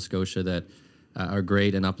out of Nova Scotia that are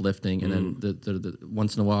great and uplifting, and then the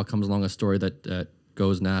once in a while comes along a story that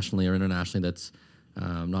goes nationally or internationally that's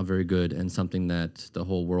not very good, and something that the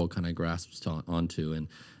whole world kind of grasps onto.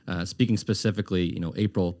 And speaking specifically,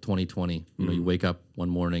 April 2020, you wake up one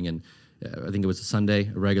morning and I think it was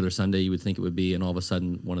a regular Sunday you would think it would be, and all of a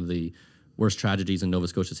sudden one of the worst tragedies in Nova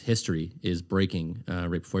Scotia's history is breaking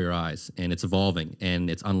right before your eyes, and it's evolving, and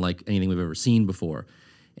it's unlike anything we've ever seen before.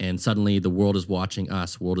 And suddenly the world is watching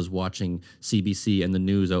us, world is watching CBC and the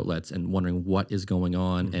news outlets and wondering what is going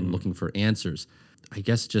on and looking for answers. I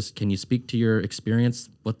guess can you speak to your experience,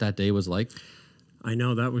 what that day was like? I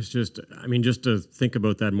know that was just to think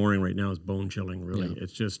about that morning right now is bone chilling, really. Yeah.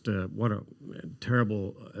 It's just what a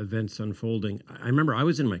terrible events unfolding. I remember I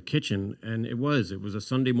was in my kitchen, and it was a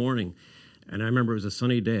Sunday morning, and I remember it was a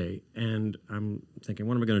sunny day, and I'm thinking,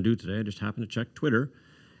 what am I going to do today? I just happened to check Twitter,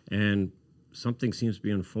 and something seems to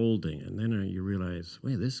be unfolding, and then you realize,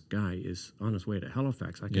 wait, this guy is on his way to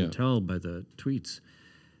Halifax. I can tell by the tweets,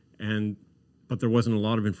 but there wasn't a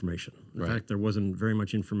lot of information. In fact, there wasn't very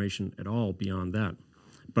much information at all beyond that.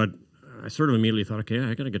 But I sort of immediately thought, okay,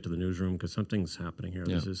 I got to get to the newsroom because something's happening here.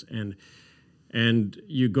 Yeah. And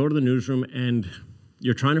you go to the newsroom and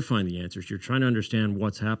you're trying to find the answers. You're trying to understand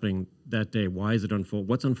what's happening that day. Why is it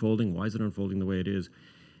what's unfolding? Why is it unfolding the way it is?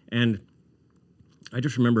 And I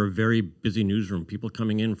just remember a very busy newsroom, people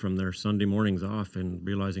coming in from their Sunday mornings off and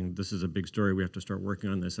realizing this is a big story. We have to start working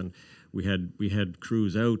on this. And we had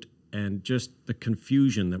crews out, and just the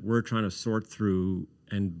confusion that we're trying to sort through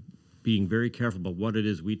and being very careful about what it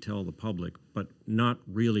is we tell the public, but not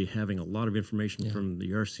really having a lot of information from the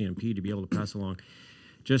RCMP to be able to pass along.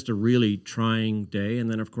 Just a really trying day. And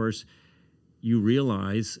then, of course, you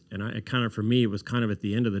realize, and for me, it was kind of at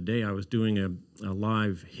the end of the day, I was doing a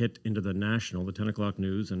live hit into the National, the 10 o'clock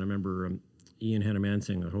news, and I remember Ian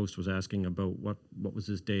Hannamansing, the host, was asking about what was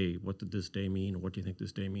this day, what did this day mean, what do you think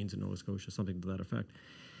this day means in Nova Scotia, something to that effect.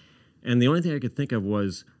 And the only thing I could think of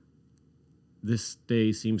was, this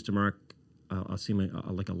day seems to mark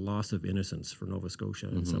like a loss of innocence for Nova Scotia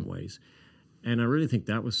in some ways. And I really think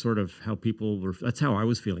that was sort of how people were. That's how I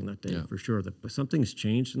was feeling that day, for sure. That something's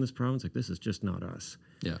changed in this province. Like, this is just not us.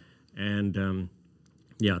 Yeah. And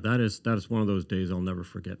that is one of those days I'll never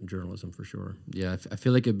forget in journalism, for sure. Yeah, I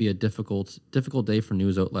feel like it'd be a difficult day for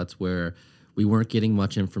news outlets where we weren't getting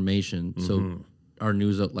much information. So our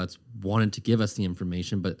news outlets wanted to give us the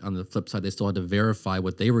information, but on the flip side, they still had to verify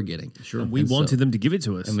what they were getting. Sure. And we wanted them to give it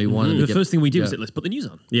to us. And we wanted the first thing we did was say, let's put the news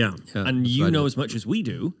on. Yeah. And you know as much as we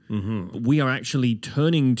do, but we are actually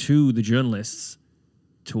turning to the journalists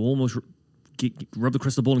to almost rub the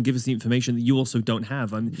crystal ball and give us the information that you also don't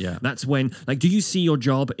have. And that's when, like, do you see your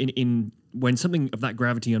job in when something of that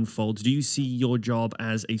gravity unfolds, do you see your job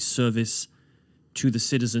as a service to the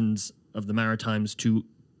citizens of the Maritimes to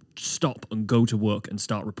stop and go to work and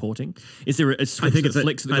start reporting? Is there a switch that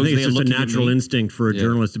flicks that goes there? I think it's just a natural instinct for a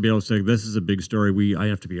journalist to be able to say, this is a big story. I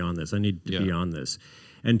have to be on this. I need to be on this.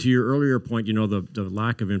 And to your earlier point, the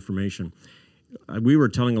lack of information. We were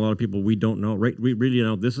telling a lot of people we don't know, right? We really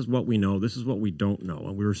know this is what we know, this is what we don't know.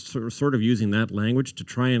 And we were sort of using that language to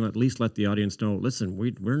try and at least let the audience know, listen,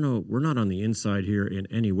 we're not on the inside here in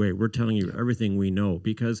any way. We're telling you everything we know.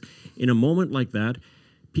 Because in a moment like that,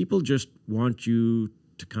 people just want you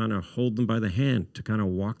to kind of hold them by the hand, to kind of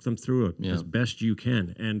walk them through it as best you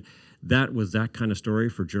can. And that was that kind of story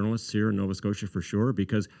for journalists here in Nova Scotia, for sure,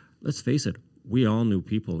 because let's face it, we all knew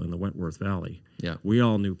people in the Wentworth Valley. Yeah. We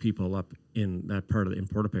all knew people up in that part of in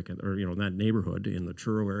Portapic, or in that neighborhood, in the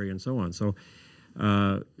Truro area and so on. So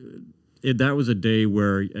that was a day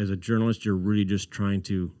where, as a journalist, you're really just trying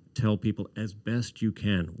to tell people as best you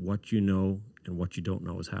can what you know and what you don't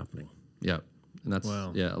know is happening. Yeah. And that's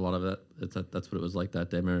a lot of that. That's what it was like that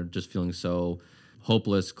day. I remember just feeling so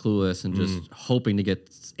hopeless, clueless, and just hoping to get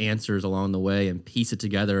answers along the way and piece it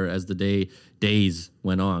together as the days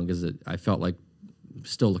went on, because I felt like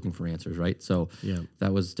still looking for answers, right? So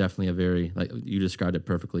that was definitely a very, like you described it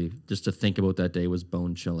perfectly. Just to think about that day was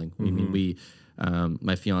bone chilling. I mean,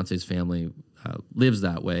 my fiance's family lives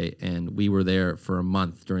that way, and we were there for a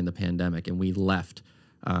month during the pandemic, and we left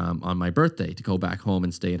on my birthday to go back home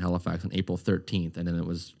and stay in Halifax on April 13th, and then it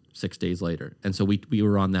was 6 days later. And so we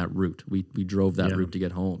were on that route. We drove that route to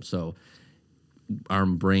get home. So our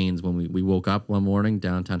brains, when we woke up one morning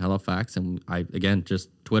downtown Halifax, and I, again, just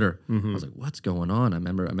Twitter, I was like, what's going on? I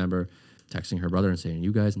remember texting her brother and saying,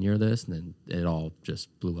 you guys near this? And then it all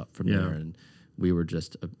just blew up from there, and we were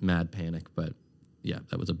just a mad panic. But yeah,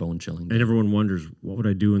 that was a bone chilling day. And everyone wonders, what would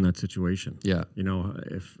I do in that situation? Yeah.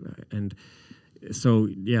 So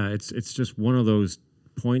it's just one of those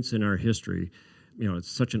points in our history.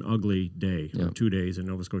 It's such an ugly day, 2 days in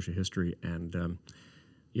Nova Scotia history, and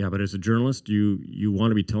but as a journalist, you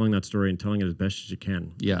want to be telling that story and telling it as best as you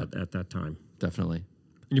can. At that time, definitely.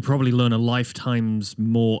 And you probably learn a lifetime's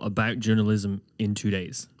more about journalism in 2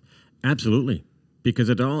 days. Absolutely, because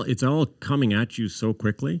it's all coming at you so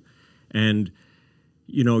quickly, and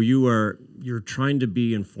you're trying to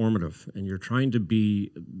be informative, and you're trying to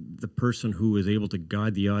be the person who is able to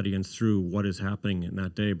guide the audience through what is happening in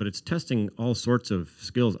that day. But it's testing all sorts of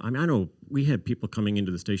skills. I mean, I know we had people coming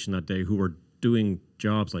into the station that day who were doing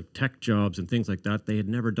jobs like tech jobs and things like that they had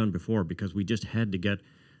never done before, because we just had to get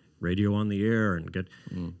radio on the air and get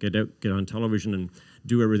on television and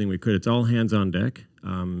do everything we could. It's all hands on deck,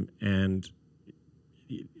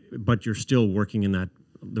 but you're still working in a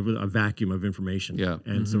vacuum of information. Yeah.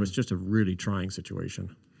 And so it's just a really trying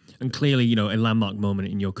situation. And clearly, a landmark moment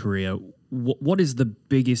in your career. What is the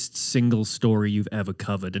biggest single story you've ever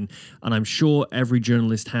covered? And I'm sure every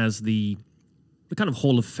journalist has the kind of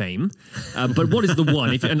Hall of Fame. But what is the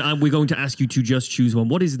one? And we're going to ask you to just choose one.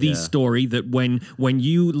 What is the story that when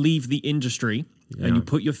you leave the industry and you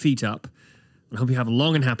put your feet up, I hope you have a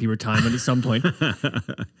long and happy retirement at some point,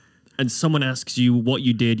 and someone asks you what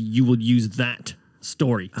you did, you will use that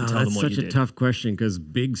story to tell them That's what you did. such a tough question because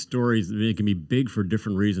big stories, they can be big for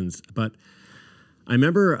different reasons. But I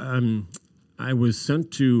remember I was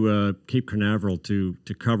sent to Cape Canaveral to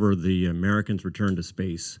cover the Americans' return to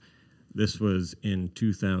space. This was in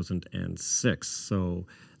 2006. So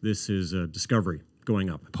this is Discovery going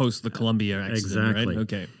up. Post the Columbia accident, Exactly. right?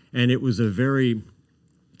 Okay. And it was a very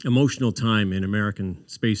emotional time in American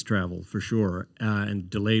space travel, for sure, and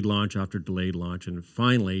delayed launch after delayed launch. And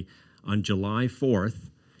finally, on July 4th,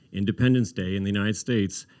 Independence Day in the United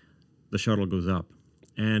States, the shuttle goes up.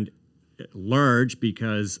 And large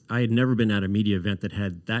because I had never been at a media event that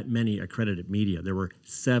had that many accredited media. There were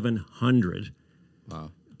 700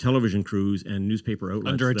 television crews and newspaper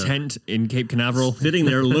outlets. Under a tent in Cape Canaveral. Sitting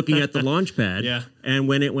there looking at the launch pad. Yeah. And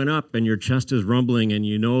when it went up and your chest is rumbling and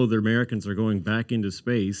you know the Americans are going back into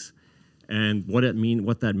space and what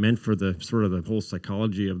that meant for the sort of the whole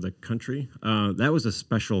psychology of the country, that was a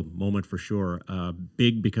special moment for sure.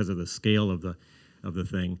 Big because of the scale of the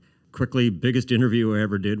thing. Quickly, biggest interview I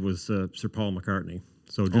ever did was Sir Paul McCartney.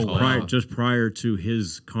 So just prior to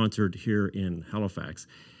his concert here in Halifax,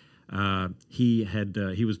 he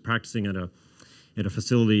was practicing at a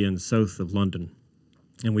facility in south of London,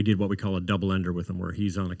 and we did what we call a double ender with him, where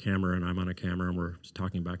he's on a camera and I'm on a camera and we're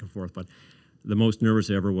talking back and forth. But the most nervous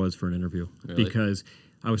I ever was for an interview because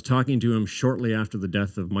I was talking to him shortly after the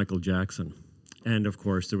death of Michael Jackson. And of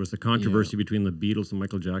course, there was the controversy between the Beatles and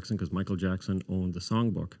Michael Jackson because Michael Jackson owned the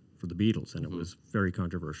songbook for the Beatles, and it was very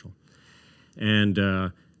controversial. And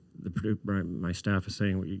my staff is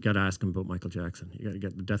saying, well, you got to ask him about Michael Jackson. You got to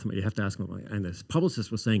get the death. You have to ask him about. And this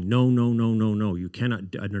publicist was saying, no. You cannot.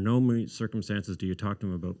 Under no circumstances do you talk to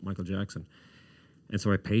him about Michael Jackson. And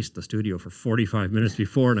so I paced the studio for 45 minutes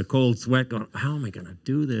before in a cold sweat, going, how am I going to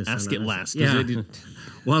do this? Ask it last. Yeah.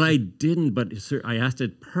 Well, I didn't, but sir, I asked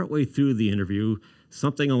it partway through the interview,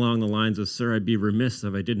 something along the lines of, sir, I'd be remiss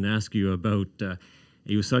if I didn't ask you about,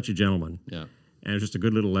 he was such a gentleman. Yeah. And it's just a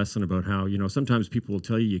good little lesson about how, sometimes people will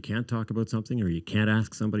tell you can't talk about something or you can't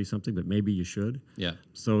ask somebody something, but maybe you should. Yeah.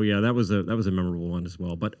 So, yeah, that was a memorable one as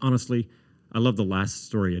well. But honestly, I love the last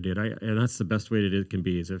story I did. And that's the best way that it can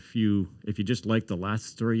be is if you just like the last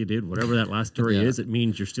story you did, whatever that last story is, it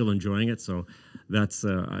means you're still enjoying it. So that's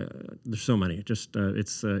there's so many. It's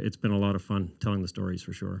been a lot of fun telling the stories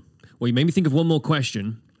for sure. Well, you made me think of one more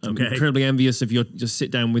question. I'm incredibly envious if you just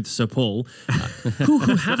sit down with Sir Paul. Who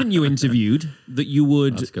haven't you interviewed that you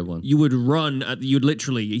would That's a good one. You would run at you'd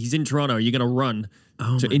literally he's in Toronto, you're gonna run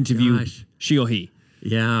to interview she or he?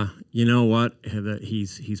 Yeah, you know what?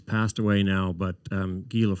 He's passed away now, but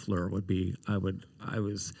Guy Lafleur would be. Some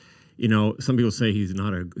people say he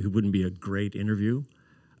wouldn't be a great interview,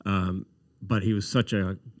 but he was such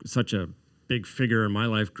a big figure in my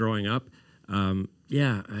life growing up.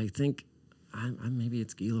 I think maybe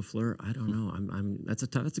it's Guy Lafleur. I don't know. That's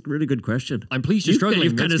a really good question. I'm pleased you're struggling.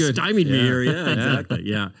 You've kind of stymied me here. Yeah, exactly.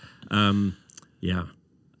 Yeah,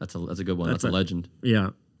 That's a good one. That's a legend. Yeah.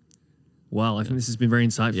 Wow, I think this has been very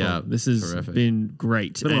insightful. Yeah, this has been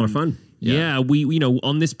great. It's been a lot of fun. Yeah, we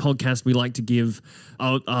on this podcast we like to give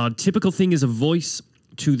our typical thing is a voice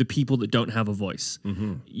to the people that don't have a voice.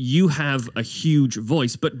 Mm-hmm. You have a huge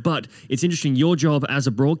voice, but it's interesting. Your job as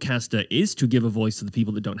a broadcaster is to give a voice to the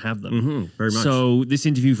people that don't have them. Mm-hmm, very much. So this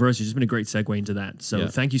interview for us has just been a great segue into that. So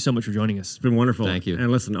thank you so much for joining us. It's been wonderful. Thank you.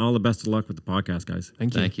 And listen, all the best of luck with the podcast, guys.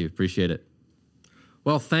 Thank you. Appreciate it.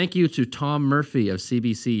 Well, thank you to Tom Murphy of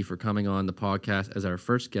CBC for coming on the podcast as our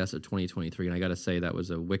first guest of 2023. And I got to say, that was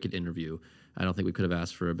a wicked interview. I don't think we could have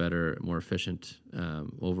asked for a better, more efficient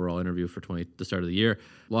overall interview for the start of the year.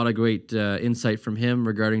 A lot of great insight from him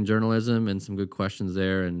regarding journalism and some good questions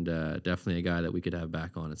there, and definitely a guy that we could have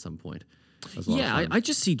back on at some point. Yeah, I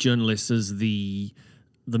just see journalists as the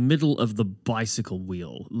middle of the bicycle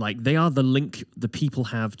wheel. Like, they are the link the people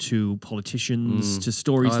have to politicians, to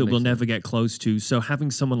stories that we'll never get close to. So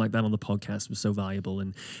having someone like that on the podcast was so valuable.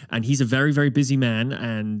 And he's a very, very busy man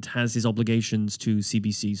and has his obligations to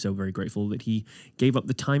CBC. So very grateful that he gave up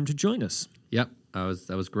the time to join us. Yep,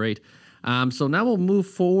 that was great. So now we'll move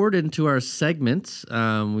forward into our segments.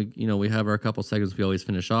 We have our couple segments we always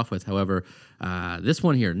finish off with. However, this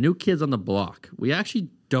one here, New Kids on the Block. We actually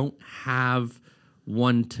don't have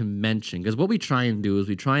one to mention, because what we try and do is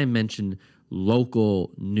we try and mention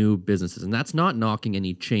local new businesses, and that's not knocking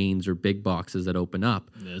any chains or big boxes that open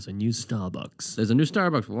up. There's a new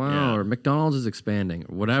Starbucks. Wow, yeah. Or McDonald's is expanding,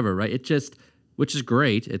 or whatever, right? Which is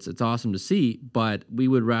great. It's awesome to see, but we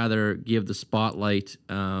would rather give the spotlight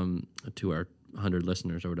to our 100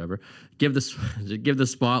 listeners or whatever. Give the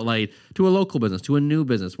spotlight to a local business, to a new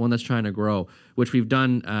business, one that's trying to grow, which we've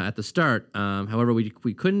done at the start. However, we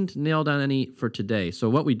couldn't nail down any for today. So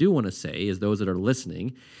what we do want to say is those that are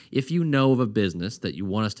listening, if you know of a business that you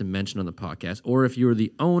want us to mention on the podcast, or if you're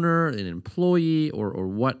the owner, an employee, or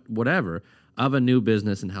whatever of a new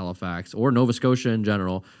business in Halifax or Nova Scotia in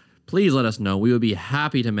general, please let us know. We would be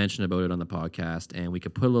happy to mention about it on the podcast, and we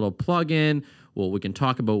could put a little plug in. Well, we can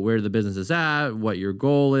talk about where the business is at, what your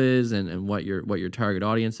goal is, and what your target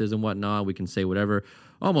audience is and whatnot. We can say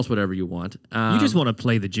almost whatever you want. You just want to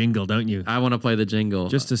play the jingle, don't you? I want to play the jingle.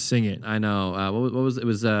 Just to sing it. I know. What was it?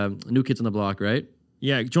 Was New Kids on the Block, right?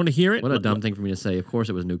 Yeah, do you want to hear it? What a dumb thing for me to say. Of course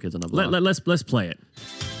it was New Kids on the Block. Let's play it.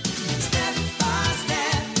 Step by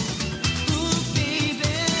step, ooh baby,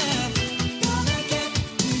 gonna get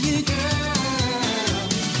to you, girl.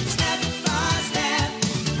 Step by step,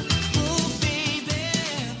 ooh baby.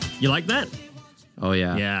 You like that? Oh,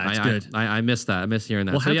 yeah. Yeah, it's good. I miss that. I miss hearing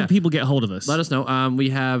that. Well, how can people get hold of us? Let us know. We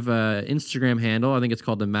have Instagram handle. I think it's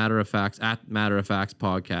called the Matter of Fax, at Matter of Fax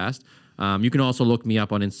podcast. You can also look me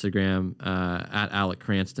up on Instagram at Alec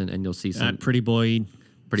Cranston, and you'll see some At Pretty Boy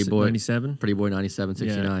 97? Pretty Boy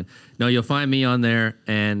 9769. No, you'll find me on there,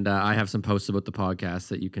 and I have some posts about the podcast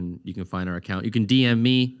that you can find our account. You can DM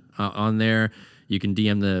me on there. You can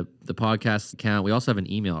DM the podcast account. We also have an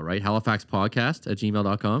email, right?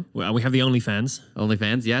 halifaxpodcast@gmail.com. Well, we have the OnlyFans.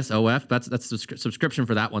 OnlyFans, yes. OF. That's subscription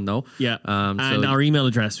for that one, though. Yeah. And our email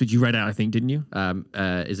address, which you read out, I think, didn't you?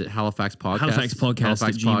 Is it Halifax Podcast?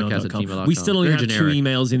 Halifaxpodcast@gmail.com. We still only Very have generic. 2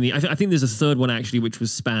 emails in the... I think there's a third one, actually, which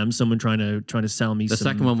was spam. Someone trying to sell me The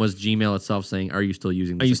second one was Gmail itself saying, "Are you still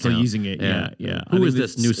using this Are you still account?" using it? Yeah. I Who think is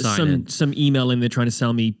this new there's sign-in? Some email in there trying to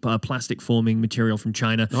sell me plastic forming material from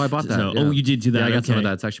China. Oh, I bought that. So, yeah. Oh, you did do that. Yeah, I got some of Okay.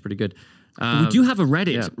 that. It's actually pretty good. We do have a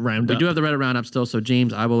Reddit roundup. We do have the Reddit roundup still. So,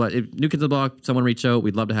 James, I will let New Kids on the Block, someone reach out.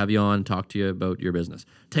 We'd love to have you on, talk to you about your business.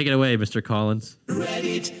 Take it away, Mr. Collins.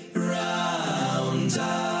 Reddit Roundup.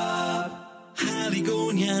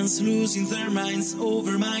 Haligonians losing their minds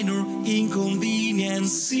over minor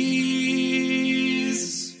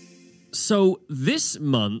inconveniences. So this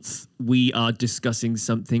month, we are discussing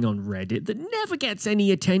something on Reddit that never gets any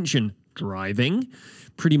attention. Driving.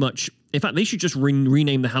 Pretty much. In fact, they should just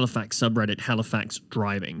rename the Halifax subreddit Halifax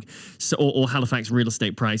Driving, or Halifax Real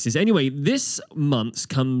Estate Prices. Anyway, this month's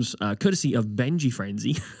comes courtesy of Benji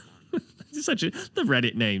Frenzy. The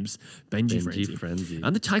Reddit names. Benji Frenzy.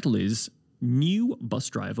 And the title is New Bus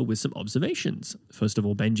Driver with Some Observations. First of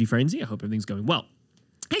all, Benji Frenzy, I hope everything's going well.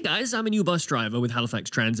 Hey guys, I'm a new bus driver with Halifax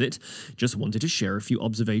Transit. Just wanted to share a few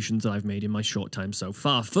observations that I've made in my short time so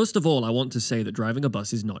far. First of all, I want to say that driving a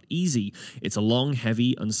bus is not easy. It's a long,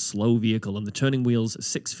 heavy, and slow vehicle, and the turning wheel's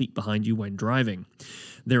 6 feet behind you when driving.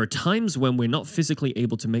 There are times when we're not physically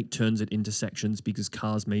able to make turns at intersections because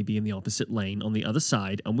cars may be in the opposite lane on the other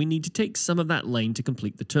side, and we need to take some of that lane to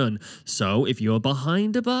complete the turn. So if you're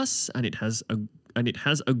behind a bus and it has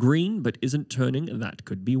a green but isn't turning, that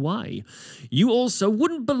could be why. You also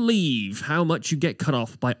wouldn't believe how much you get cut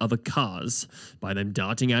off by other cars, by them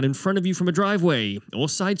darting out in front of you from a driveway, or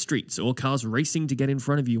side streets, or cars racing to get in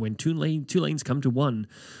front of you when two lanes come to one.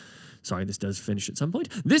 Sorry, this does finish at some point.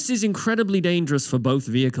 This is incredibly dangerous for both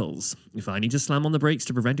vehicles. If I need to slam on the brakes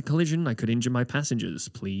to prevent a collision, I could injure my passengers.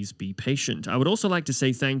 Please be patient. I would also like to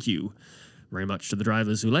say thank you very much to the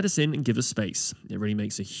drivers who let us in and give us space. It really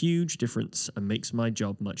makes a huge difference and makes my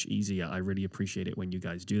job much easier. I really appreciate it when you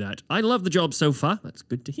guys do that. I love the job so far. That's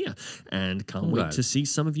good to hear. And can't wait to see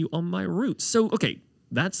some of you on my route. So, okay,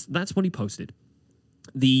 that's what he posted.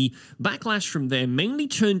 The backlash from there mainly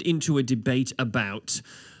turned into a debate about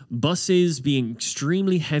buses being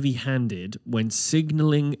extremely heavy-handed when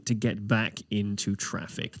signaling to get back into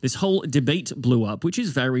traffic. This whole debate blew up, which is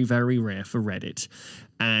very, very rare for Reddit.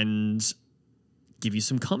 And give you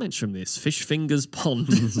some comments from this. Fish Fingers Pond.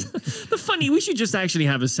 We should just actually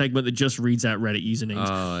have a segment that just reads out Reddit usernames.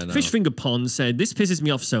 Oh, I know. Fish Finger Pond said, "This pisses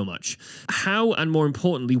me off so much. How, and more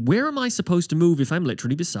importantly, where am I supposed to move if I'm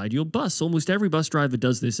literally beside your bus? Almost every bus driver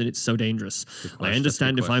does this and it's so dangerous. I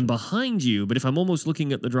understand if I'm behind you, but if I'm almost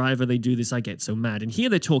looking at the driver, they do this, I get so mad." And here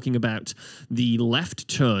they're talking about the left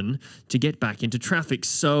turn to get back into traffic.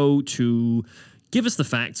 So to give us the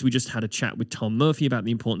facts, we just had a chat with Tom Murphy about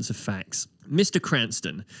the importance of facts. Mr.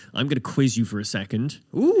 Cranston, I'm going to quiz you for a second.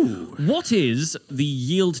 Ooh. What is the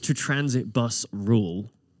yield to transit bus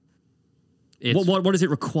rule? What does it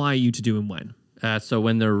require you to do and when? So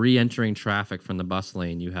when they're re-entering traffic from the bus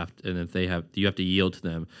lane, you have to yield to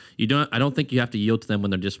them. I don't think you have to yield to them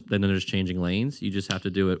when they're just changing lanes. You just have to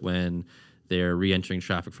do it when they're re-entering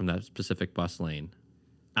traffic from that specific bus lane.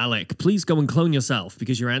 Alec, please go and clone yourself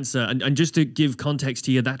because your answer, and just to give context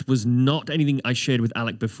here, that was not anything I shared with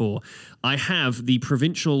Alec before. I have the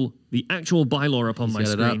actual bylaw up on my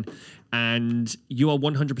screen, and you are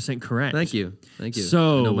 100% correct. Thank you.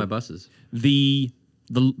 So I know my buses. The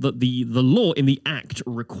law in the Act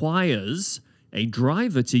requires a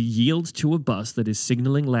driver to yield to a bus that is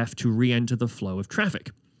signaling left to re-enter the flow of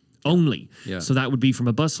traffic. Only. Yeah. So that would be from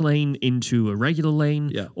a bus lane into a regular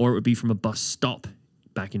lane, Yeah. or it would be from a bus stop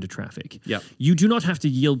back into traffic. Yeah. You do not have to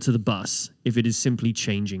yield to the bus if it is simply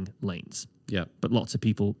changing lanes. Yeah. But lots of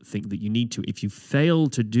people think that you need to. If you fail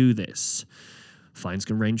to do this, fines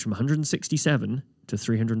can range from $167 to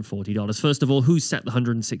 $340. First of all, who set the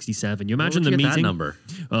 167? You imagine Where'd the you get meeting. that number?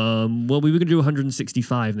 Well, we were going to do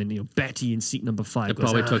 165, and then Betty in seat number 5. It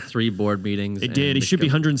probably took 3 board meetings. It did. It should be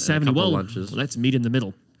 170. Well, lunches. let's meet in the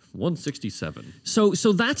middle. 167. So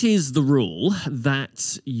that is the rule,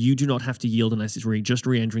 that you do not have to yield unless it's just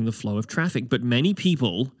re-entering the flow of traffic. But many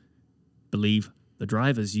people believe the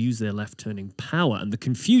drivers use their left-turning power, and the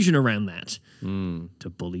confusion around that to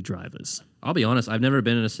bully drivers. I'll be honest, I've never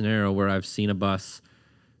been in a scenario where I've seen a bus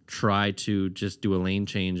try to just do a lane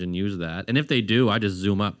change and use that. And if they do, I just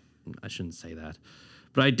zoom up. I shouldn't say that.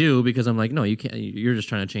 But I do, because I'm like, no, you can't. You're just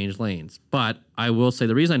trying to change lanes. But I will say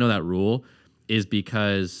the reason I know that rule is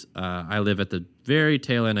because I live at the very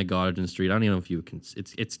tail end of Gottingen Street. I don't even know if you can.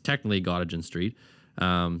 It's technically Gottingen Street,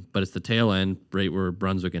 but it's the tail end right where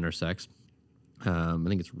Brunswick intersects. I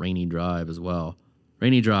think it's Rainy Drive as well.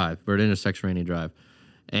 Rainy Drive, where it intersects Rainy Drive,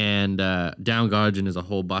 and down Gottingen is a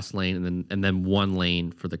whole bus lane, and then one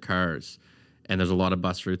lane for the cars. And there's a lot of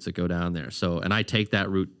bus routes that go down there. So, and I take that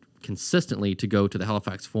route consistently to go to the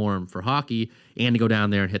Halifax Forum for hockey, and to go down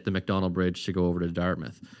there and hit the McDonald Bridge to go over to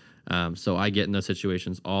Dartmouth. So I get in those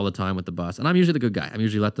situations all the time with the bus, and I'm usually the good guy. I'm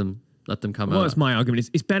usually let them come out. Well, that's my argument.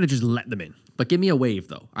 It's better just let them in. But give me a wave,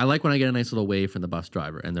 though. I like when I get a nice little wave from the bus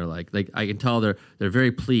driver, and they're like I can tell they're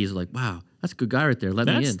very pleased. Like, wow, that's a good guy right there. Let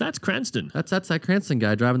me in. That's Cranston. That's that Cranston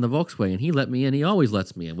guy driving the Volkswagen. He let me in. He always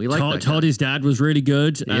lets me in. We like that. Todd, his dad was really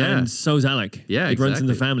good, Yeah. and so's Alec. Yeah, it runs in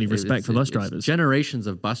the exactly. family. Respect for bus It's drivers. generations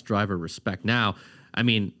of bus driver respect. Now, I've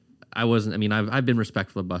been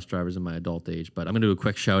respectful of bus drivers in my adult age, but I'm going to do a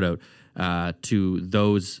quick shout out to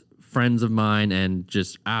those friends of mine and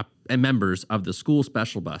just and members of the school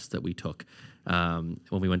special bus that we took when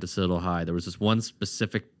we went to Citadel High. There was this one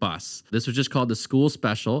specific bus. This was just called the school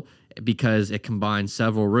special because it combined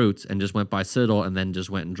several routes and just went by Citadel and then just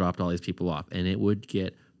went and dropped all these people off. And it would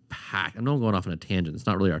get packed. I know I'm going off on a tangent. It's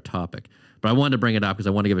not really our topic. But I wanted to bring it up because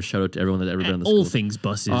I want to give a shout out to everyone that ever been on the all school. things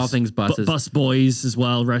buses. All things buses. Bus boys as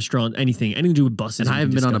well, restaurant, anything to do with buses. And I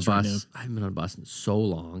haven't been on a discuss right bus. I haven't been on a bus in so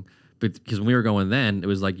long. But because when we were going then, it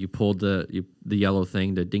was like you pulled the yellow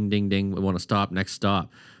thing, the ding, ding, ding, we want to stop, next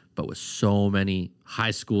stop. But with so many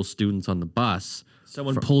high school students on the bus.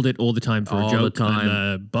 Someone pulled it all the time for a joke. All the time. And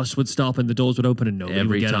the bus would stop and the doors would open and nobody would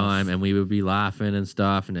Every get time. off. And we would be laughing and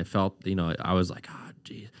stuff. And it felt, I was like, oh,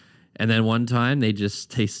 geez. And then one time they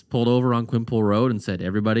pulled over on Quimpool Road and said,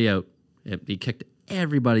 everybody out. He kicked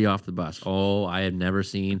everybody off the bus. Oh, I had never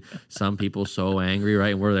seen some people so angry,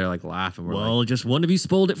 right? And we're there like laughing. We're Just one of you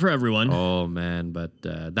spoiled it for everyone. oh man, but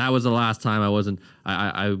that was the last time I wasn't.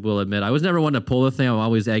 I will admit I was never one to pull the thing. I'm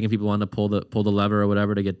always egging people on to pull the lever or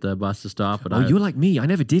whatever to get the bus to stop. But You're like me. I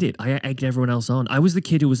never did it. I egged everyone else on. I was the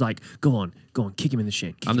kid who was like, go on, kick him in the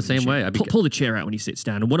shin. I'm the same way. Pull the chair out when he sits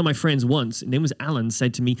down. And one of my friends once, his name was Alan,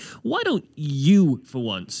 said to me, why don't you for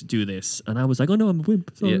once do this? And I was like, oh no, I'm a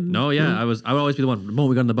wimp. I would always be the one. The moment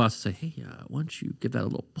we got on the bus, say, hey, why don't you give that a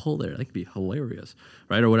little pull there? That could be hilarious,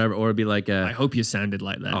 right? Or whatever. Or it'd be like, I hope you sounded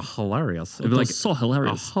like that. hilarious. It'd be like so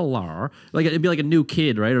hilarious. Like it'd be like a new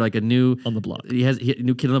kid, right? Or like a new On the block. He has a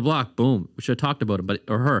new kid on the block. Boom. We should have talked about him,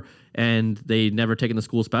 or her. And they'd never taken the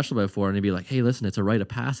school special before, and he'd be like, hey, listen, it's a rite of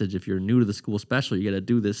passage. If you're new to the school special, you got to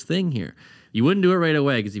do this thing here. You wouldn't do it right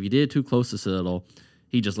away because if you did it too close to Citadel,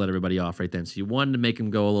 he just let everybody off right then. So you wanted to make him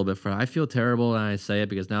go a little bit further. I feel terrible when I say it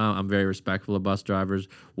because now I'm very respectful of bus drivers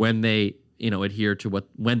when they, adhere to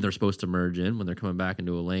when they're supposed to merge in, when they're coming back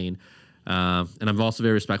into a lane. And I'm also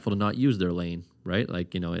very respectful to not use their lane, right?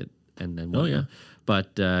 Like, and then. Oh, yeah.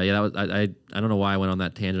 But that was I don't know why I went on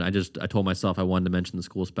that tangent. I told myself I wanted to mention the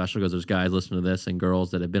school special because there's guys listening to this and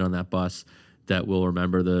girls that have been on that bus that will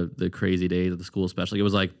remember the crazy days of the school special. It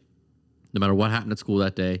was like no matter what happened at school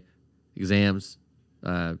that day, exams,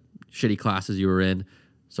 shitty classes you were in,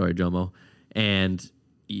 sorry Jomo, and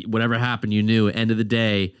whatever happened, you knew end of the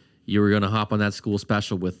day you were going to hop on that school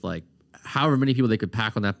special with like however many people they could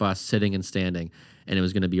pack on that bus, sitting and standing, and it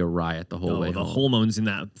was going to be a riot the whole way the home. hormones in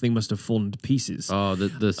that thing must have fallen to pieces. Oh,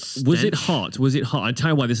 the was it hot? Was it hot? I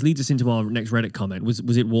tell you why. This leads us into our next Reddit comment.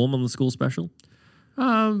 Was it warm on the school special?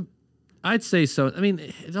 I'd say so. I mean,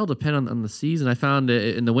 it all depends on the season. I found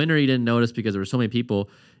in the winter you didn't notice because there were so many people.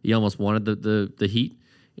 You almost wanted the heat.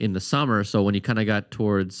 In the summer, so when you kind of got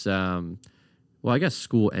towards, well, I guess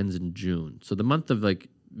school ends in June. So the month of like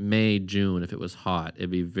May, June, if it was hot, it'd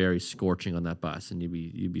be very scorching on that bus, and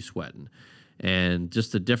you'd be sweating, and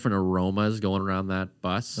just the different aromas going around that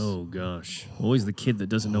bus. Oh gosh, always the kid that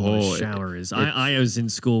doesn't know what a shower is. I was in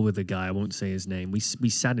school with a guy. I won't say his name. We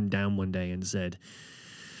sat him down one day and said,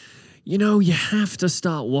 you know, you have to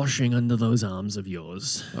start washing under those arms of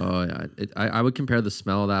yours. Oh yeah, I would compare the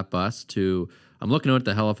smell of that bus to. I'm looking at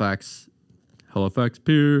the Halifax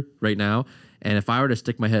Pier right now, and if I were to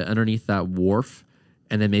stick my head underneath that wharf,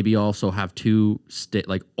 and then maybe also have two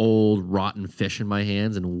like old rotten fish in my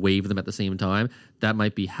hands and wave them at the same time, that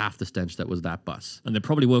might be half the stench that was that bus. And there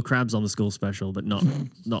probably were crabs on the school special, but not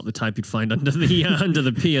the type you'd find under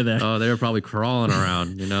the pier there. Oh, they were probably crawling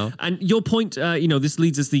around, you know. And your point, this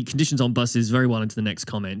leads us the conditions on buses very well into the next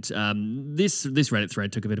comment. This Reddit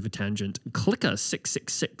thread took a bit of a tangent.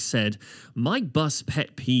 Clicker666 said, my bus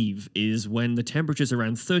pet peeve is when the temperature's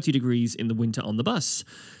around 30 degrees in the winter on the bus.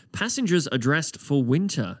 Passengers are dressed for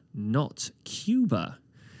winter, not Cuba.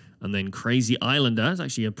 And then Crazy Islander, it's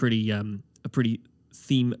actually a pretty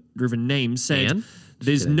theme-driven name, said,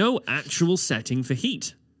 there's no actual setting for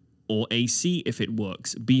heat or AC if it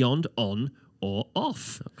works, beyond on or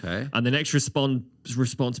off. Okay. And the next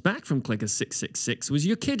response back from Clicker666 was,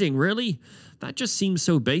 you're kidding, really? That just seems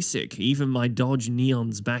so basic. Even my Dodge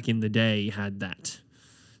Neons back in the day had that.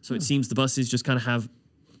 So it seems the buses just kind of have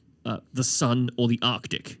the sun or the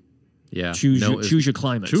Arctic. Yeah. Choose your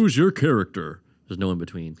climate. Choose your character. There's no in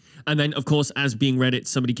between. And then, of course, as being Reddit,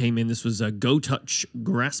 somebody came in. This was Go Touch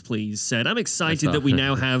Grass Please said, I'm excited that we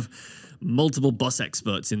now have multiple bus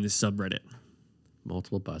experts in this subreddit.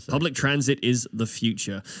 Multiple buses. Public transit is the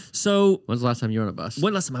future. So, when's the last time you were on a bus?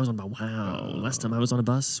 When last time I was on a bus? Wow. Last time I was on a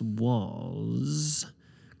bus was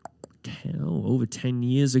over 10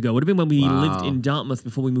 years ago. It would have been when we lived in Dartmouth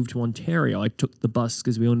before we moved to Ontario. I took the bus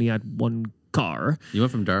because we only had one car. You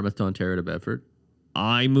went from Dartmouth to Ontario to Bedford?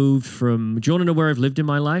 I moved from... Do you want to know where I've lived in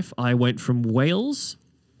my life? I went from Wales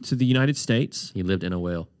to the United States. You lived in a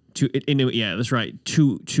whale. Yeah, that's right.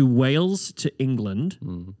 To Wales to England.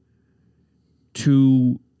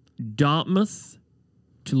 To Dartmouth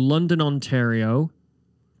to London, Ontario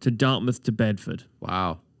to Dartmouth to Bedford.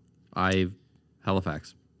 Wow.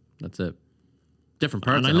 Halifax. That's it. Different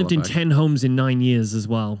parts. And I lived in 10 homes in 9 years as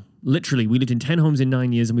well. Literally, we lived in 10 homes in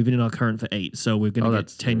 9 years, and we've been in our current for 8. So we're going to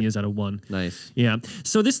get 10 years out of one. Nice. Yeah.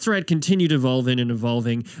 So this thread continued evolving and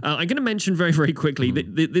evolving. I'm going to mention very, very quickly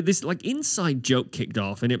that this like inside joke kicked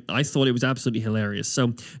off, and I thought it was absolutely hilarious.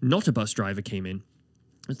 So Not a Bus Driver came in.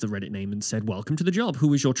 That's the Reddit name, and said, welcome to the job.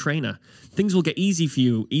 Who is your trainer? Things will get easier for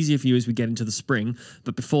you as we get into the spring,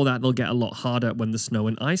 but before that, they'll get a lot harder when the snow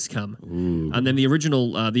and ice come. Ooh. And then the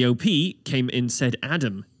original, the OP came in and said,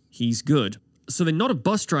 Adam, he's good. So then Not a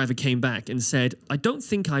Bus Driver came back and said, I don't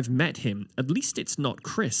think I've met him. At least it's not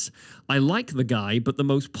Chris. I like the guy, but the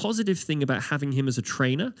most positive thing about having him as a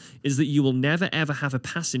trainer is that you will never, ever have a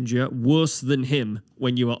passenger worse than him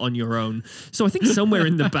when you are on your own. So I think somewhere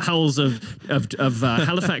in the bowels of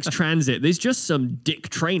Halifax Transit, there's just some dick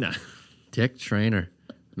trainer. Dick trainer.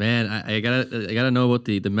 Man, I gotta know about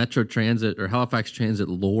the Metro Transit or Halifax Transit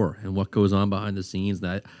lore and what goes on behind the scenes.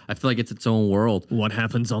 That I feel like it's its own world. What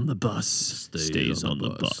happens on the bus stays on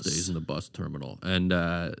the bus. Stays in the bus terminal. And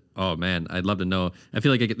oh man, I'd love to know. I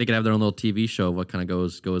feel like they could have their own little TV show of what kind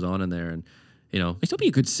of goes on in there, and you know, it'll be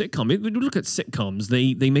a good sitcom. When you look at sitcoms,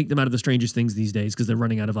 they make them out of the strangest things these days because they're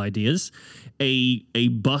running out of ideas. A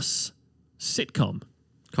bus sitcom.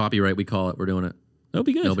 Copyright, we call it. We're doing it. That'll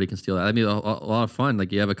be good. Nobody can steal that. I mean, a lot of fun.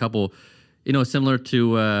 Like you have a couple, similar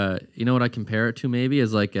to, you know what I compare it to maybe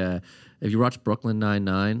is like, if you watch Brooklyn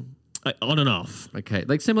Nine-Nine. On and off. Okay.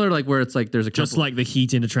 Like similar, like where it's like there's a couple. Just like the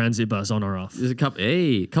heat in a transit bus, on or off. There's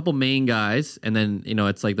a couple main guys. And then,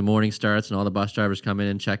 it's like the morning starts and all the bus drivers come in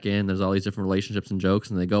and check in. There's all these different relationships and jokes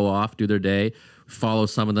and they go off, do their day, follow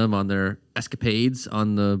some of them on their escapades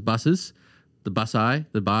on the buses, the bus-eye,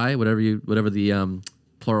 the bi, whatever the,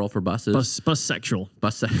 plural for buses. Bus sexual.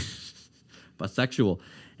 Bussexual.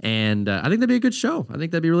 And I think that'd be a good show. I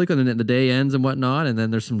think that'd be really good. And then the day ends and whatnot, and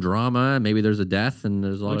then there's some drama, and maybe there's a death, and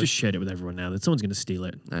there's a lot just shared it with everyone now that someone's going to steal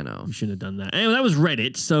it. I know. We shouldn't have done that. Anyway, that was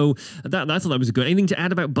Reddit, so I thought that was good. Anything to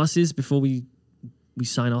add about buses before we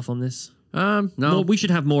sign off on this? No. Well, we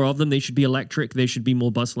should have more of them. They should be electric. They should be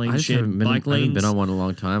more bus lanes, I just shared haven't been, bike I haven't lanes. been on one in a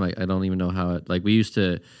long time. I don't even know how it, like we used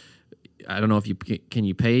to, I don't know if can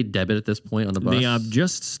you pay debit at this point on the bus? They are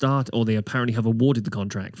they apparently have awarded the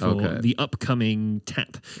contract for the upcoming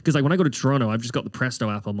tap. Because like when I go to Toronto, I've just got the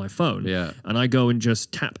Presto app on my phone. Yeah. And I go and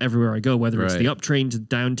just tap everywhere I go, whether it's the up train to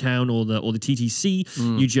downtown or the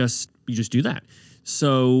TTC. You just do that.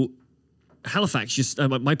 So Halifax,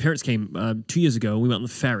 my parents came 2 years ago. We went on the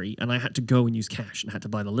ferry, and I had to go and use cash and had to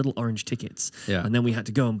buy the little orange tickets. Yeah. And then we had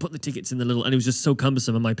to go and put the tickets in the little, and it was just so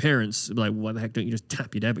cumbersome. And my parents were like, why the heck don't you just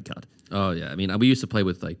tap your debit card? Oh yeah, I mean, we used to play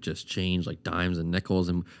with like just change, like dimes and nickels,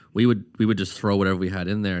 and we would just throw whatever we had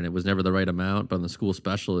in there, and it was never the right amount. But on the school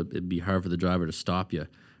special, it'd be hard for the driver to stop you,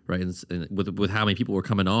 right? And with how many people were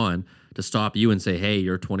coming on to stop you and say, "Hey,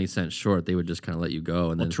 you're 20 cents short," they would just kind of let you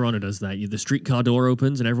go. And then Toronto does that. The streetcar door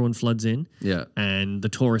opens and everyone floods in. Yeah. And the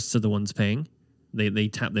tourists are the ones paying. They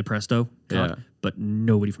tap their Presto card, but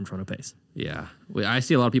nobody from Toronto pays. Yeah, I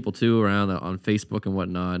see a lot of people too around on Facebook and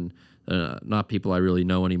whatnot. And, not people I really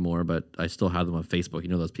know anymore, but I still have them on Facebook. You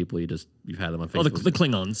know those people you've had them on Facebook. Oh, the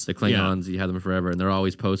Klingons. The Klingons, you had them forever, and they're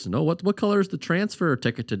always posting, "Oh, what color is the transfer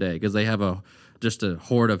ticket today?" Because they have just a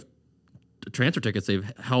horde of transfer tickets they've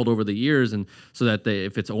held over the years, and so that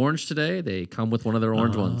if it's orange today, they come with one of their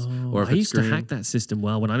orange ones. Or if I it's used green, to hack that system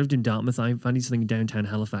well. When I lived in Dartmouth, I found something in downtown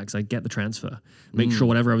Halifax. I'd get the transfer, make sure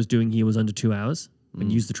whatever I was doing here was under 2 hours,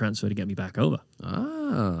 and use the transfer to get me back over.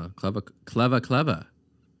 Clever.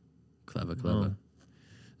 Oh.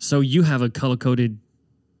 So you have a color-coded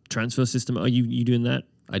transfer system. Are you doing that?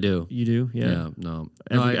 I do. You do? Yeah. No.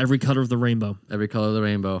 Every color of the rainbow. Every color of the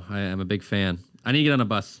rainbow. I am a big fan. I need to get on a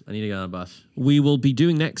bus. We will be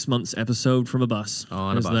doing next month's episode from a bus.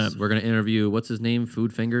 On a bus. We're going to interview, what's his name?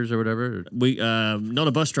 Food Fingers or whatever? We not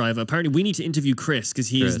a bus driver. Apparently, we need to interview Chris because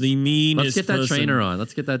he is the meanest Let's get that person. trainer on.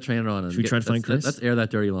 Should we try to find Chris? Let's air that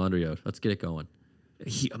dirty laundry out. Let's get it going.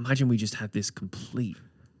 Imagine we just had this complete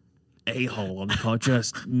a-hole on the pod,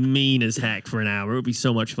 just mean as heck for an hour. It would be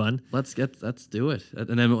so much fun. Let's do it,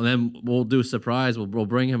 and then we'll do a surprise. We'll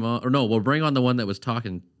bring him on, or no, we'll bring on the one that was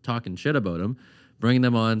talking shit about him. Bring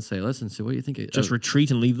them on, say, listen, so what do you think? Just retreat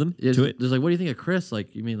and leave them to it. There's like, what do you think of Chris?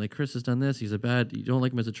 Like, you mean like Chris has done this? You don't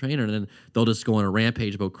like him as a trainer, and then they'll just go on a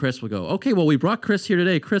rampage about Chris. We'll go, okay, well, we brought Chris here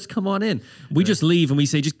today. Chris, come on in. We just leave and we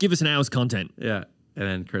say, just give us an hour's content. Yeah. And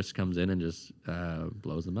then Chris comes in and just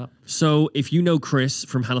blows them up. So if you know Chris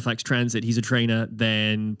from Halifax Transit, he's a trainer,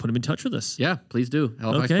 then put him in touch with us. Yeah, please do.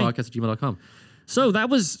 HalifaxPodcast@gmail.com. So that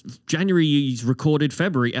was January's recorded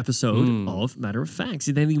February episode of Matter of Fax.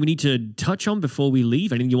 Is there anything we need to touch on before we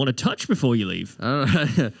leave? Anything you want to touch before you leave? I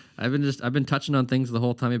don't know. I've been touching on things the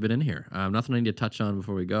whole time I've been in here. Nothing I need to touch on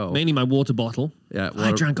before we go. Mainly my water bottle. Yeah,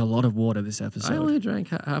 I drank a lot of water this episode. I only drank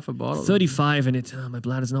half a bottle. 35 and my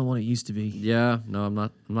bladder's not what it used to be. Yeah, no,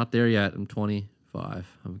 I'm not there yet. I'm 25.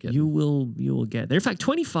 I'm getting. You will get there. In fact,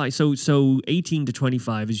 25. So 18 to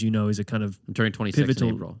 25, as you know, is a kind of I'm turning 26 in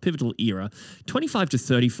April. Pivotal era. 25 to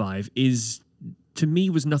 35 is, to me,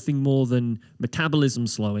 was nothing more than metabolism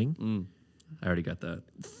slowing. I already got that.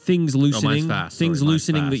 Things loosening. Mine's fast. Things Sorry, mine's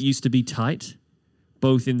loosening fast. that used to be tight,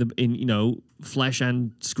 both in flesh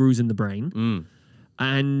and screws in the brain,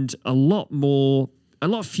 and a lot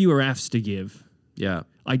fewer F's to give. Yeah.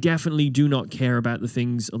 I definitely do not care about the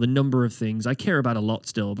things or the number of things. I care about a lot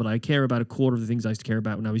still, but I care about a quarter of the things I used to care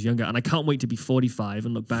about when I was younger. And I can't wait to be 45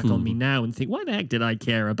 and look back on me now and think, why the heck did I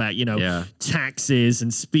care about, taxes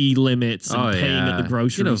and speed limits and paying at the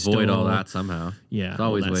grocery store? You can avoid all that somehow. Yeah. There's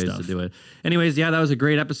always ways stuff to do it. Anyways, that was a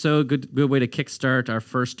great episode. Good way to kickstart our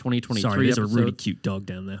first 2023 Sorry, there's episode. a really cute dog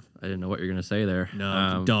down there. I didn't know what you were going to say there.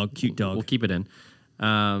 No, cute dog. We'll keep it in.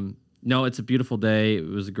 No, it's a beautiful day. It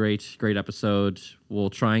was a great episode. We'll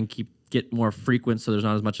try and get more frequent so there's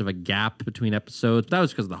not as much of a gap between episodes. That was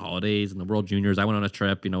because of the holidays and the World Juniors. I went on a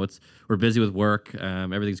trip. We're busy with work.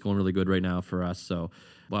 Everything's going really good right now for us. So,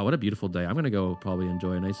 wow, what a beautiful day. I'm going to go probably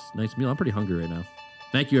enjoy a nice meal. I'm pretty hungry right now.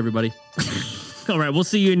 Thank you, everybody. All right, we'll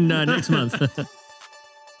see you in next month.